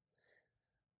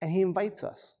 And He invites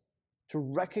us to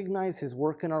recognize His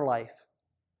work in our life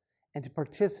and to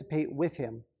participate with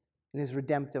Him in His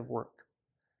redemptive work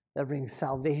that brings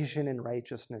salvation and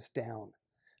righteousness down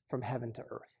from heaven to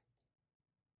earth.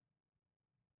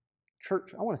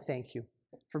 Church, I want to thank you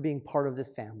for being part of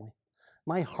this family.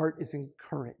 My heart is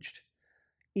encouraged.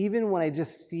 Even when I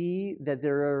just see that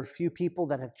there are a few people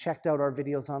that have checked out our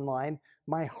videos online,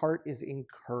 my heart is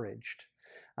encouraged.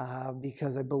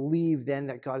 Because I believe then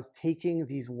that God is taking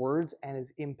these words and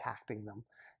is impacting them,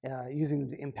 using them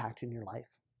to impact in your life.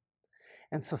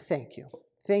 And so thank you.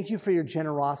 Thank you for your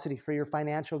generosity, for your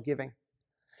financial giving.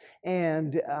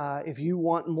 And if you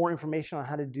want more information on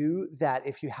how to do that,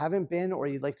 if you haven't been or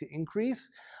you'd like to increase,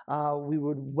 we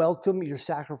would welcome your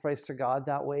sacrifice to God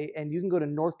that way. And you can go to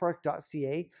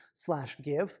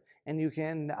northpark.ca/give, and you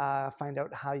can find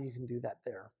out how you can do that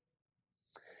there.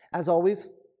 As always,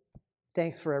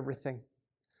 thanks for everything.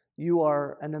 You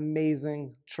are an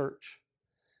amazing church.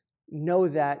 Know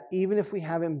that even if we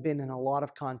haven't been in a lot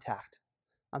of contact,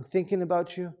 I'm thinking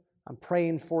about you, I'm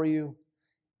praying for you,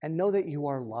 and know that you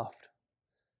are loved.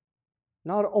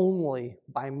 Not only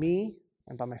by me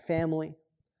and by my family,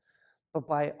 but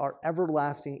by our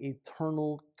everlasting,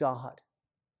 eternal God,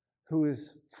 who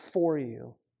is for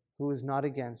you, who is not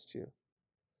against you,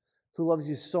 who loves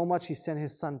you so much He sent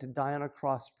His Son to die on a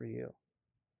cross for you.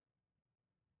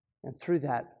 And through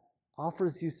that,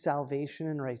 offers you salvation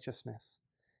and righteousness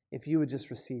if you would just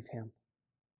receive Him.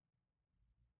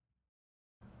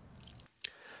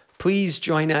 Please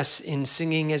join us in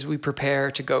singing as we prepare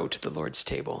to go to the Lord's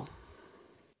table.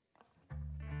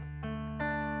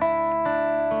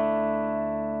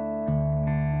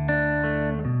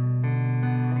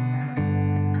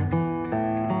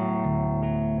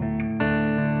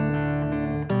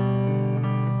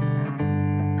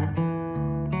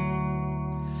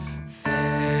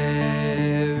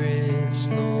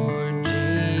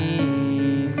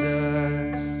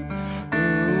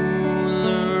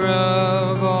 Ruler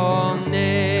of all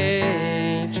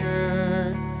nature,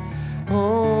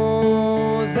 oh,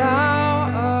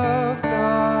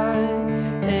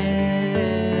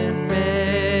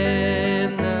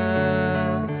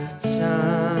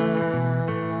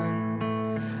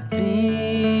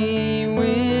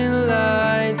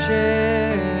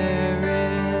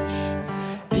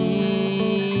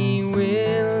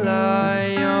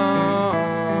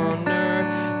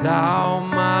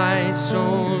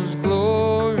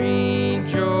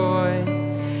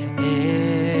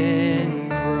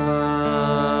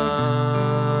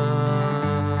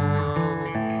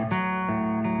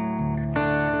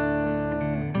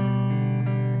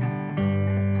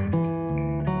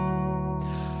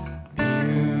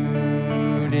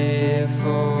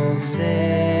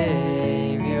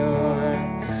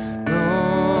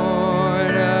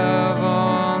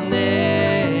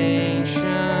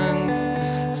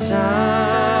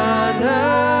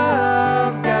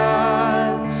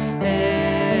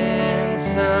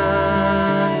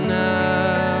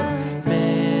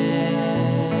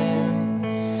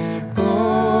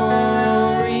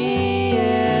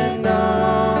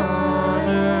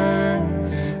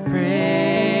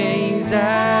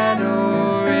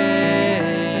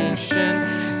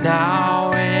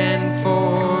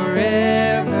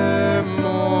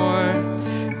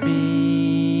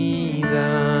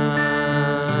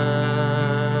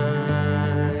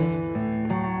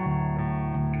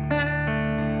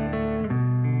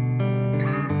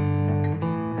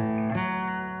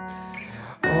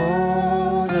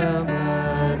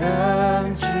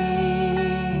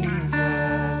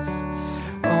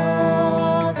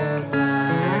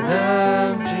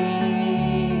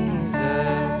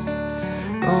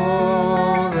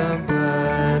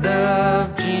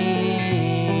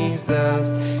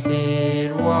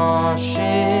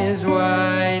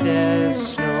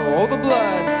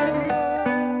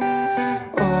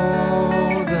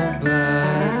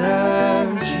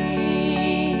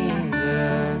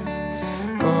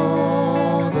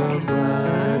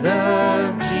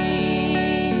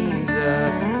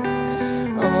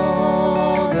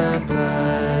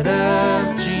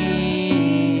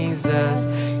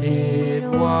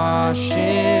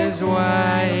 washes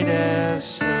white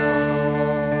as snow.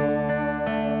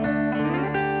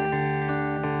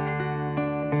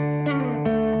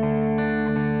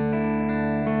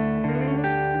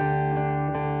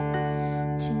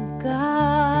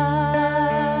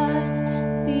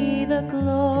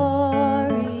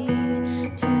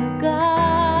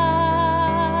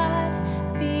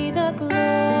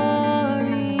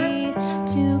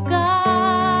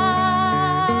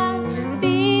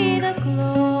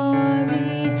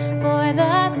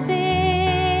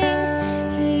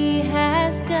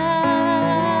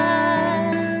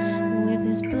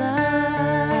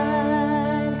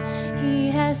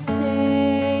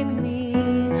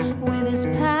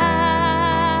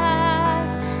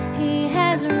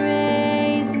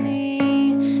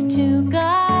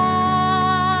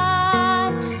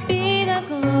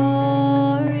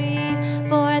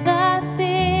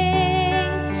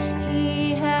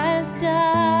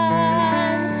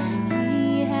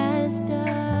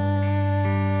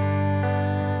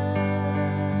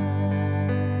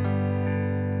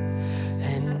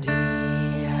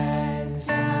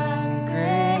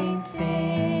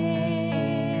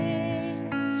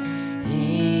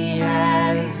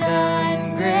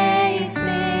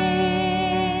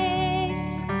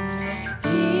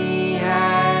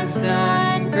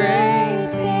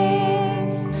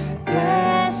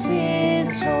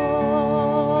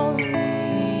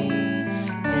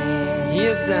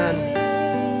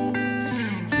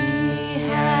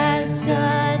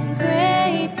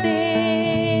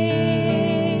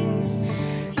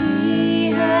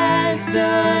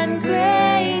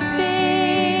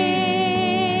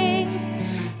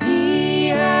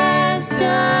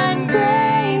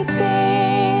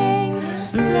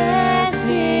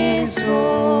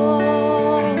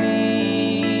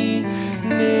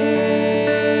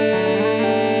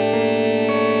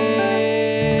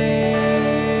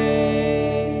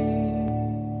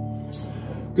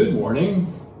 Good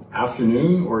morning,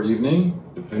 afternoon, or evening,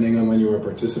 depending on when you are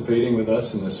participating with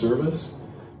us in this service.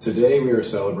 Today we are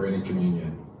celebrating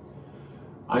communion.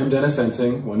 I'm Dennis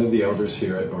Ensing, one of the elders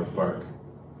here at North Park.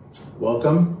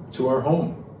 Welcome to our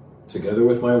home. Together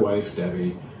with my wife,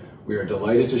 Debbie, we are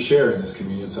delighted to share in this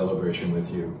communion celebration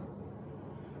with you.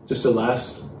 Just a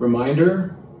last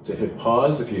reminder to hit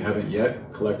pause if you haven't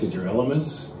yet collected your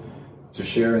elements to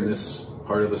share in this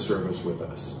part of the service with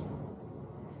us.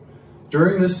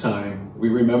 During this time, we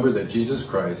remember that Jesus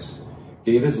Christ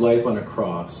gave his life on a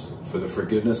cross for the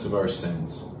forgiveness of our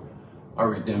sins, our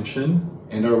redemption,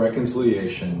 and our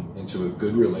reconciliation into a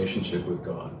good relationship with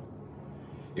God.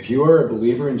 If you are a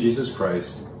believer in Jesus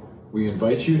Christ, we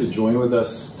invite you to join with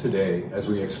us today as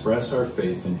we express our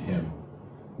faith in him,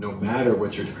 no matter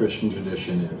what your Christian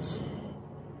tradition is.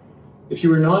 If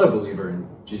you are not a believer in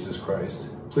Jesus Christ,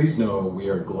 please know we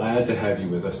are glad to have you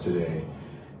with us today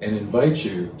and invite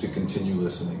you to continue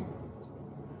listening.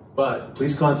 But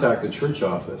please contact the church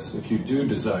office if you do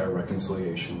desire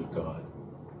reconciliation with God.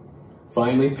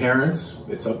 Finally, parents,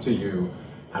 it's up to you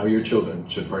how your children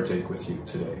should partake with you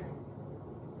today.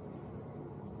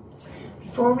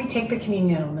 Before we take the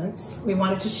communion elements, we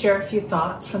wanted to share a few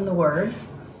thoughts from the Word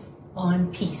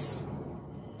on peace.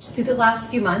 Through the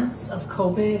last few months of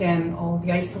COVID and all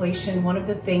the isolation, one of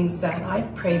the things that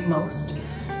I've prayed most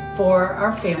for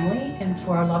our family and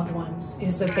for our loved ones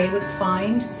is that they would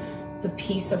find the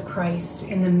peace of Christ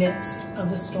in the midst of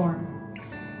the storm.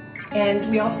 And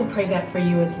we also pray that for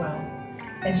you as well.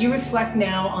 As you reflect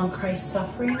now on Christ's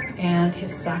suffering and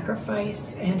his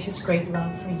sacrifice and his great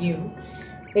love for you,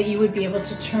 that you would be able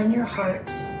to turn your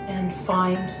hearts and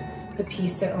find the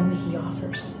peace that only he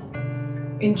offers.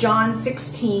 In John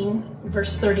 16,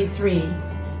 verse 33,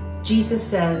 Jesus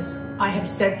says, "I have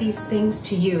said these things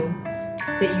to you,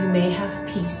 that you may have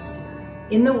peace.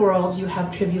 In the world you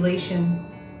have tribulation,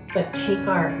 but take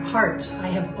heart, I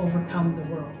have overcome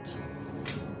the world."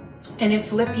 And in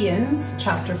Philippians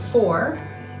chapter 4,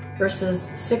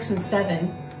 verses 6 and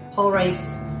 7, Paul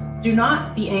writes, "Do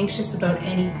not be anxious about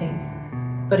anything,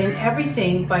 but in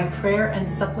everything by prayer and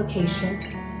supplication,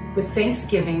 with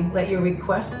thanksgiving, let your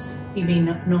requests be made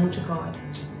known to God.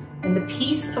 And the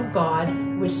peace of God,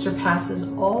 which surpasses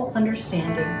all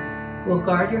understanding, will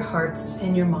guard your hearts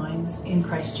and your minds in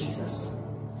Christ Jesus."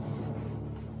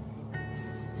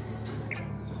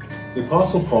 The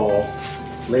Apostle Paul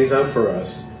lays out for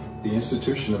us the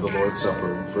institution of the Lord's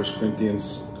Supper in 1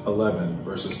 Corinthians 11,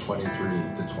 verses 23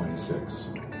 to 26.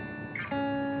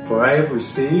 "For I have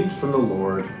received from the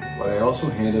Lord what I also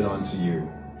handed on to you,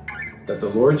 that the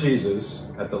Lord Jesus,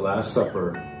 at the Last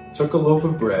Supper, took a loaf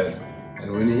of bread,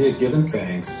 and when he had given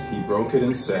thanks, he broke it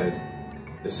and said,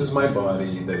 'This is my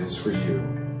body that is for you.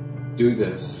 Do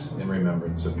this in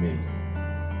remembrance of me.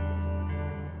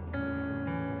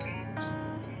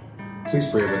 Please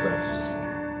pray with us.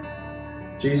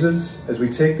 Jesus, as we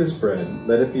take this bread,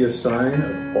 let it be a sign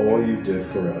of all you did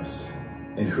for us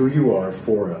and who you are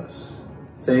for us.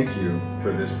 Thank you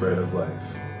for this bread of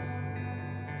life,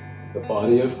 the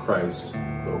body of Christ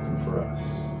broken for us.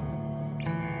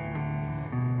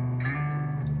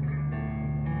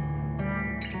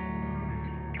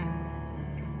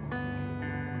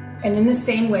 And in the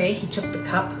same way, he took the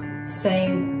cup,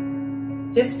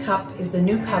 saying, "This cup is the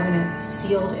new covenant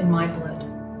sealed in my blood.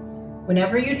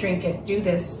 Whenever you drink it, do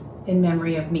this in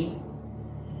memory of me."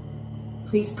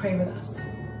 Please pray with us.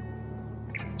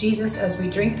 Jesus, as we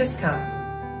drink this cup,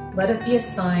 let it be a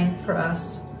sign for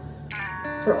us,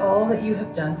 for all that you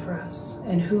have done for us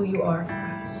and who you are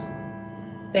for us.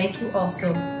 Thank you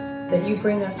also that you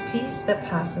bring us peace that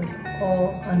passes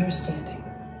all understanding.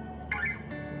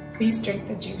 Please drink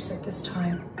the juice at this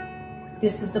time.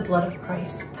 This is the blood of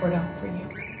Christ poured out for you.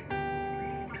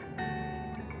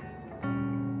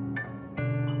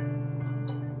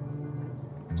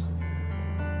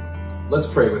 Let's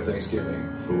pray with thanksgiving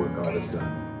for what God has done.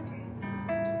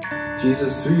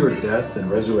 Jesus, through your death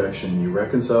and resurrection, you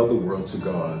reconciled the world to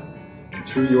God, and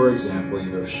through your example,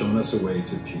 you have shown us a way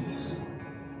to peace.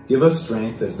 Give us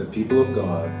strength as the people of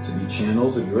God to be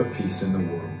channels of your peace in the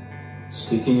world,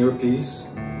 speaking your peace,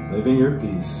 living your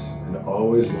peace, and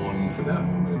always longing for that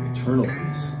moment of eternal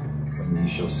peace when we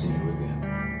shall see you again.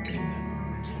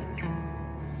 Amen.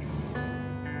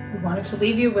 We wanted to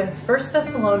leave you with 1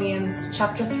 Thessalonians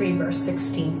chapter 3, verse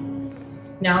 16.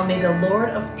 Now may the Lord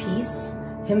of peace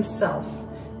himself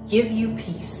give you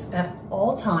peace at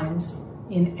all times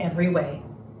in every way.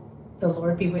 The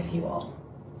Lord be with you all.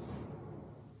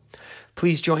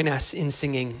 Please join us in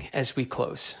singing as we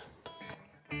close.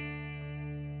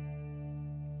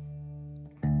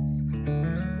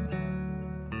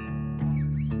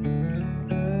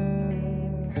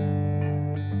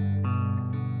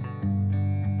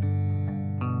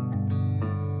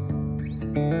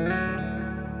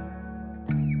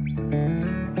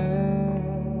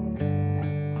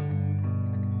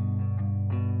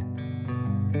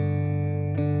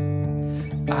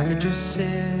 I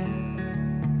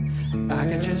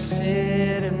could just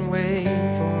sit and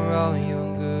wait for all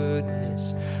your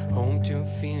goodness, home to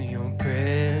feel your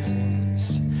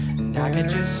presence. And I could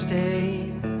just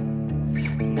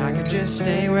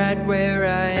stay right where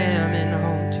I am, and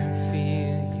home to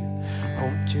feel you,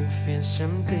 home to feel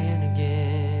something again.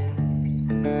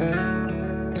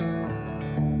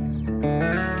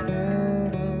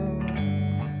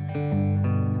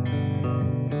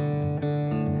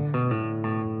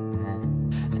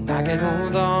 I can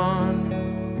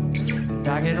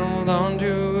hold on to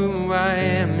who I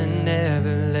am and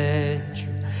never let you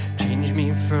change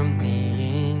me from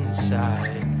the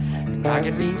inside. And I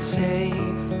could be safe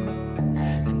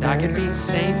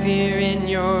here in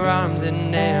your arms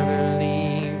and never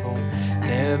leave home,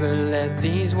 never let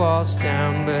these walls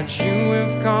down. But you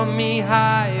have called me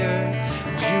higher,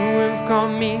 you have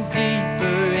called me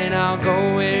deeper, and I'll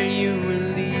go where you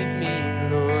will lead me,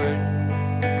 Lord.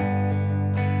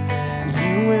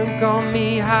 You have called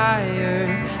me higher,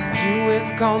 you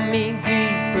have called me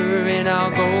deeper, and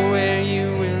I'll go where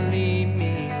you will lead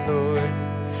me, Lord.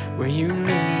 Where you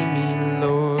lead me,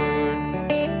 Lord.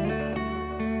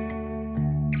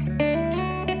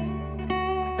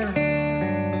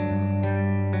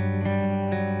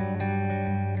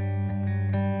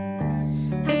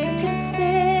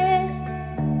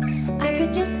 I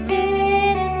could just sit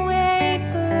and wait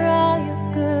for all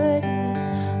your goodness,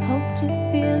 hope to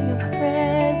feel your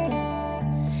presence.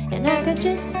 And I could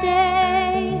just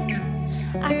stay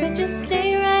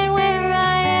right where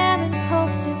I am and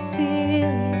hope to feel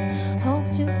you,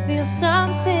 hope to feel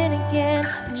something again.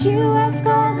 But you have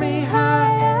called me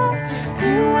higher,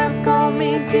 you have called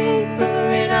me deeper,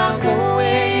 and I'll go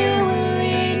where you will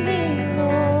lead me,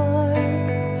 Lord.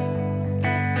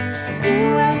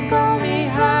 You have called me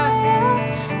higher,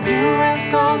 you have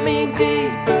called me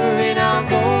deeper, and I'll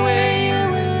go where you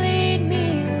will lead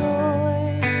me,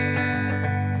 Lord.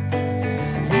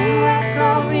 You have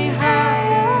called me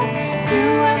higher, you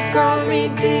have called me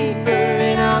deeper,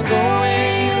 and I'll go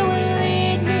where you will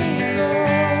lead me,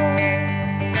 Lord.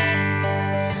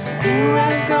 You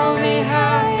have called me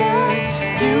higher,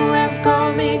 you have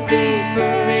called me deeper,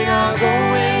 and I'll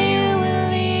go where you will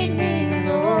lead me,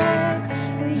 Lord.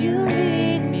 Where you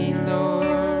lead me,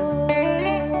 Lord.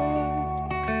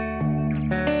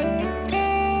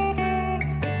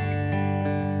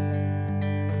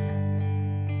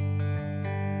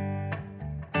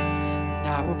 And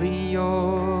I will be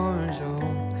yours,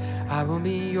 oh, I I will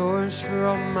be yours for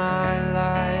all my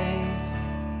life.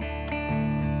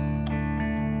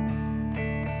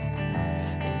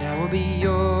 And I will be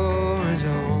yours,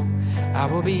 oh, I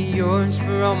will be yours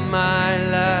for all my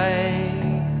life.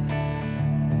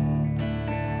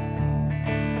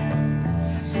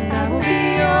 And I will be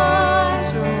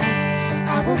yours, oh,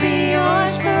 I will be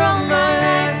yours for all my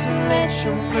life. So let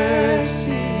your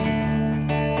mercy.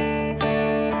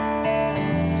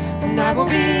 And I will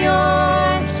be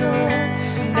yours, oh,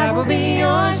 and I will be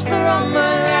yours for all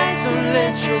my life. So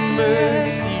let your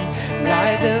mercy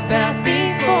light the path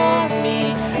before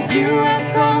me. You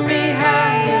have called me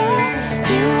higher,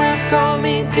 you have called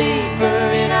me deeper,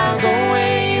 and I'll go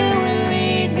where you will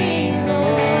lead me,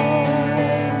 Lord.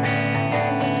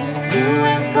 You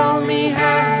have called me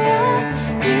higher,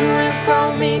 you have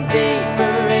called me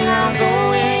deeper, and I'll go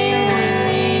where you will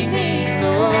lead me,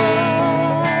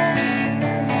 Lord.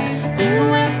 You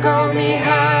have called me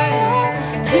higher,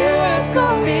 you have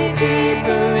called me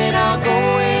deeper, and I'll go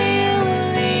where you will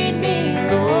lead me,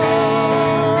 Lord.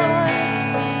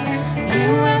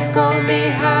 You have called me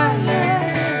higher,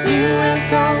 you have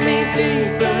called me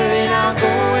deeper, and I'll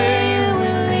go where you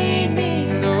will lead me,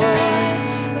 Lord.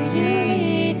 Where you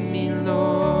lead me,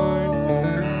 Lord.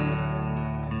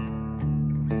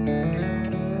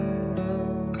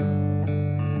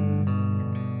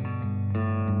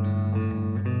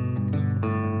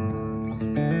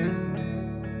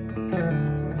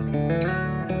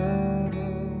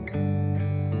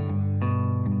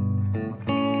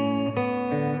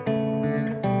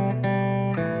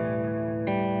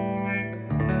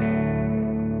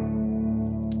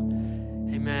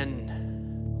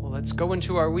 Amen. Well, let's go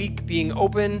into our week being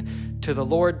open to the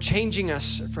Lord, changing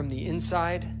us from the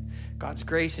inside. God's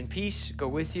grace and peace go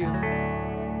with you.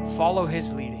 Follow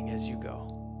his leading as you go.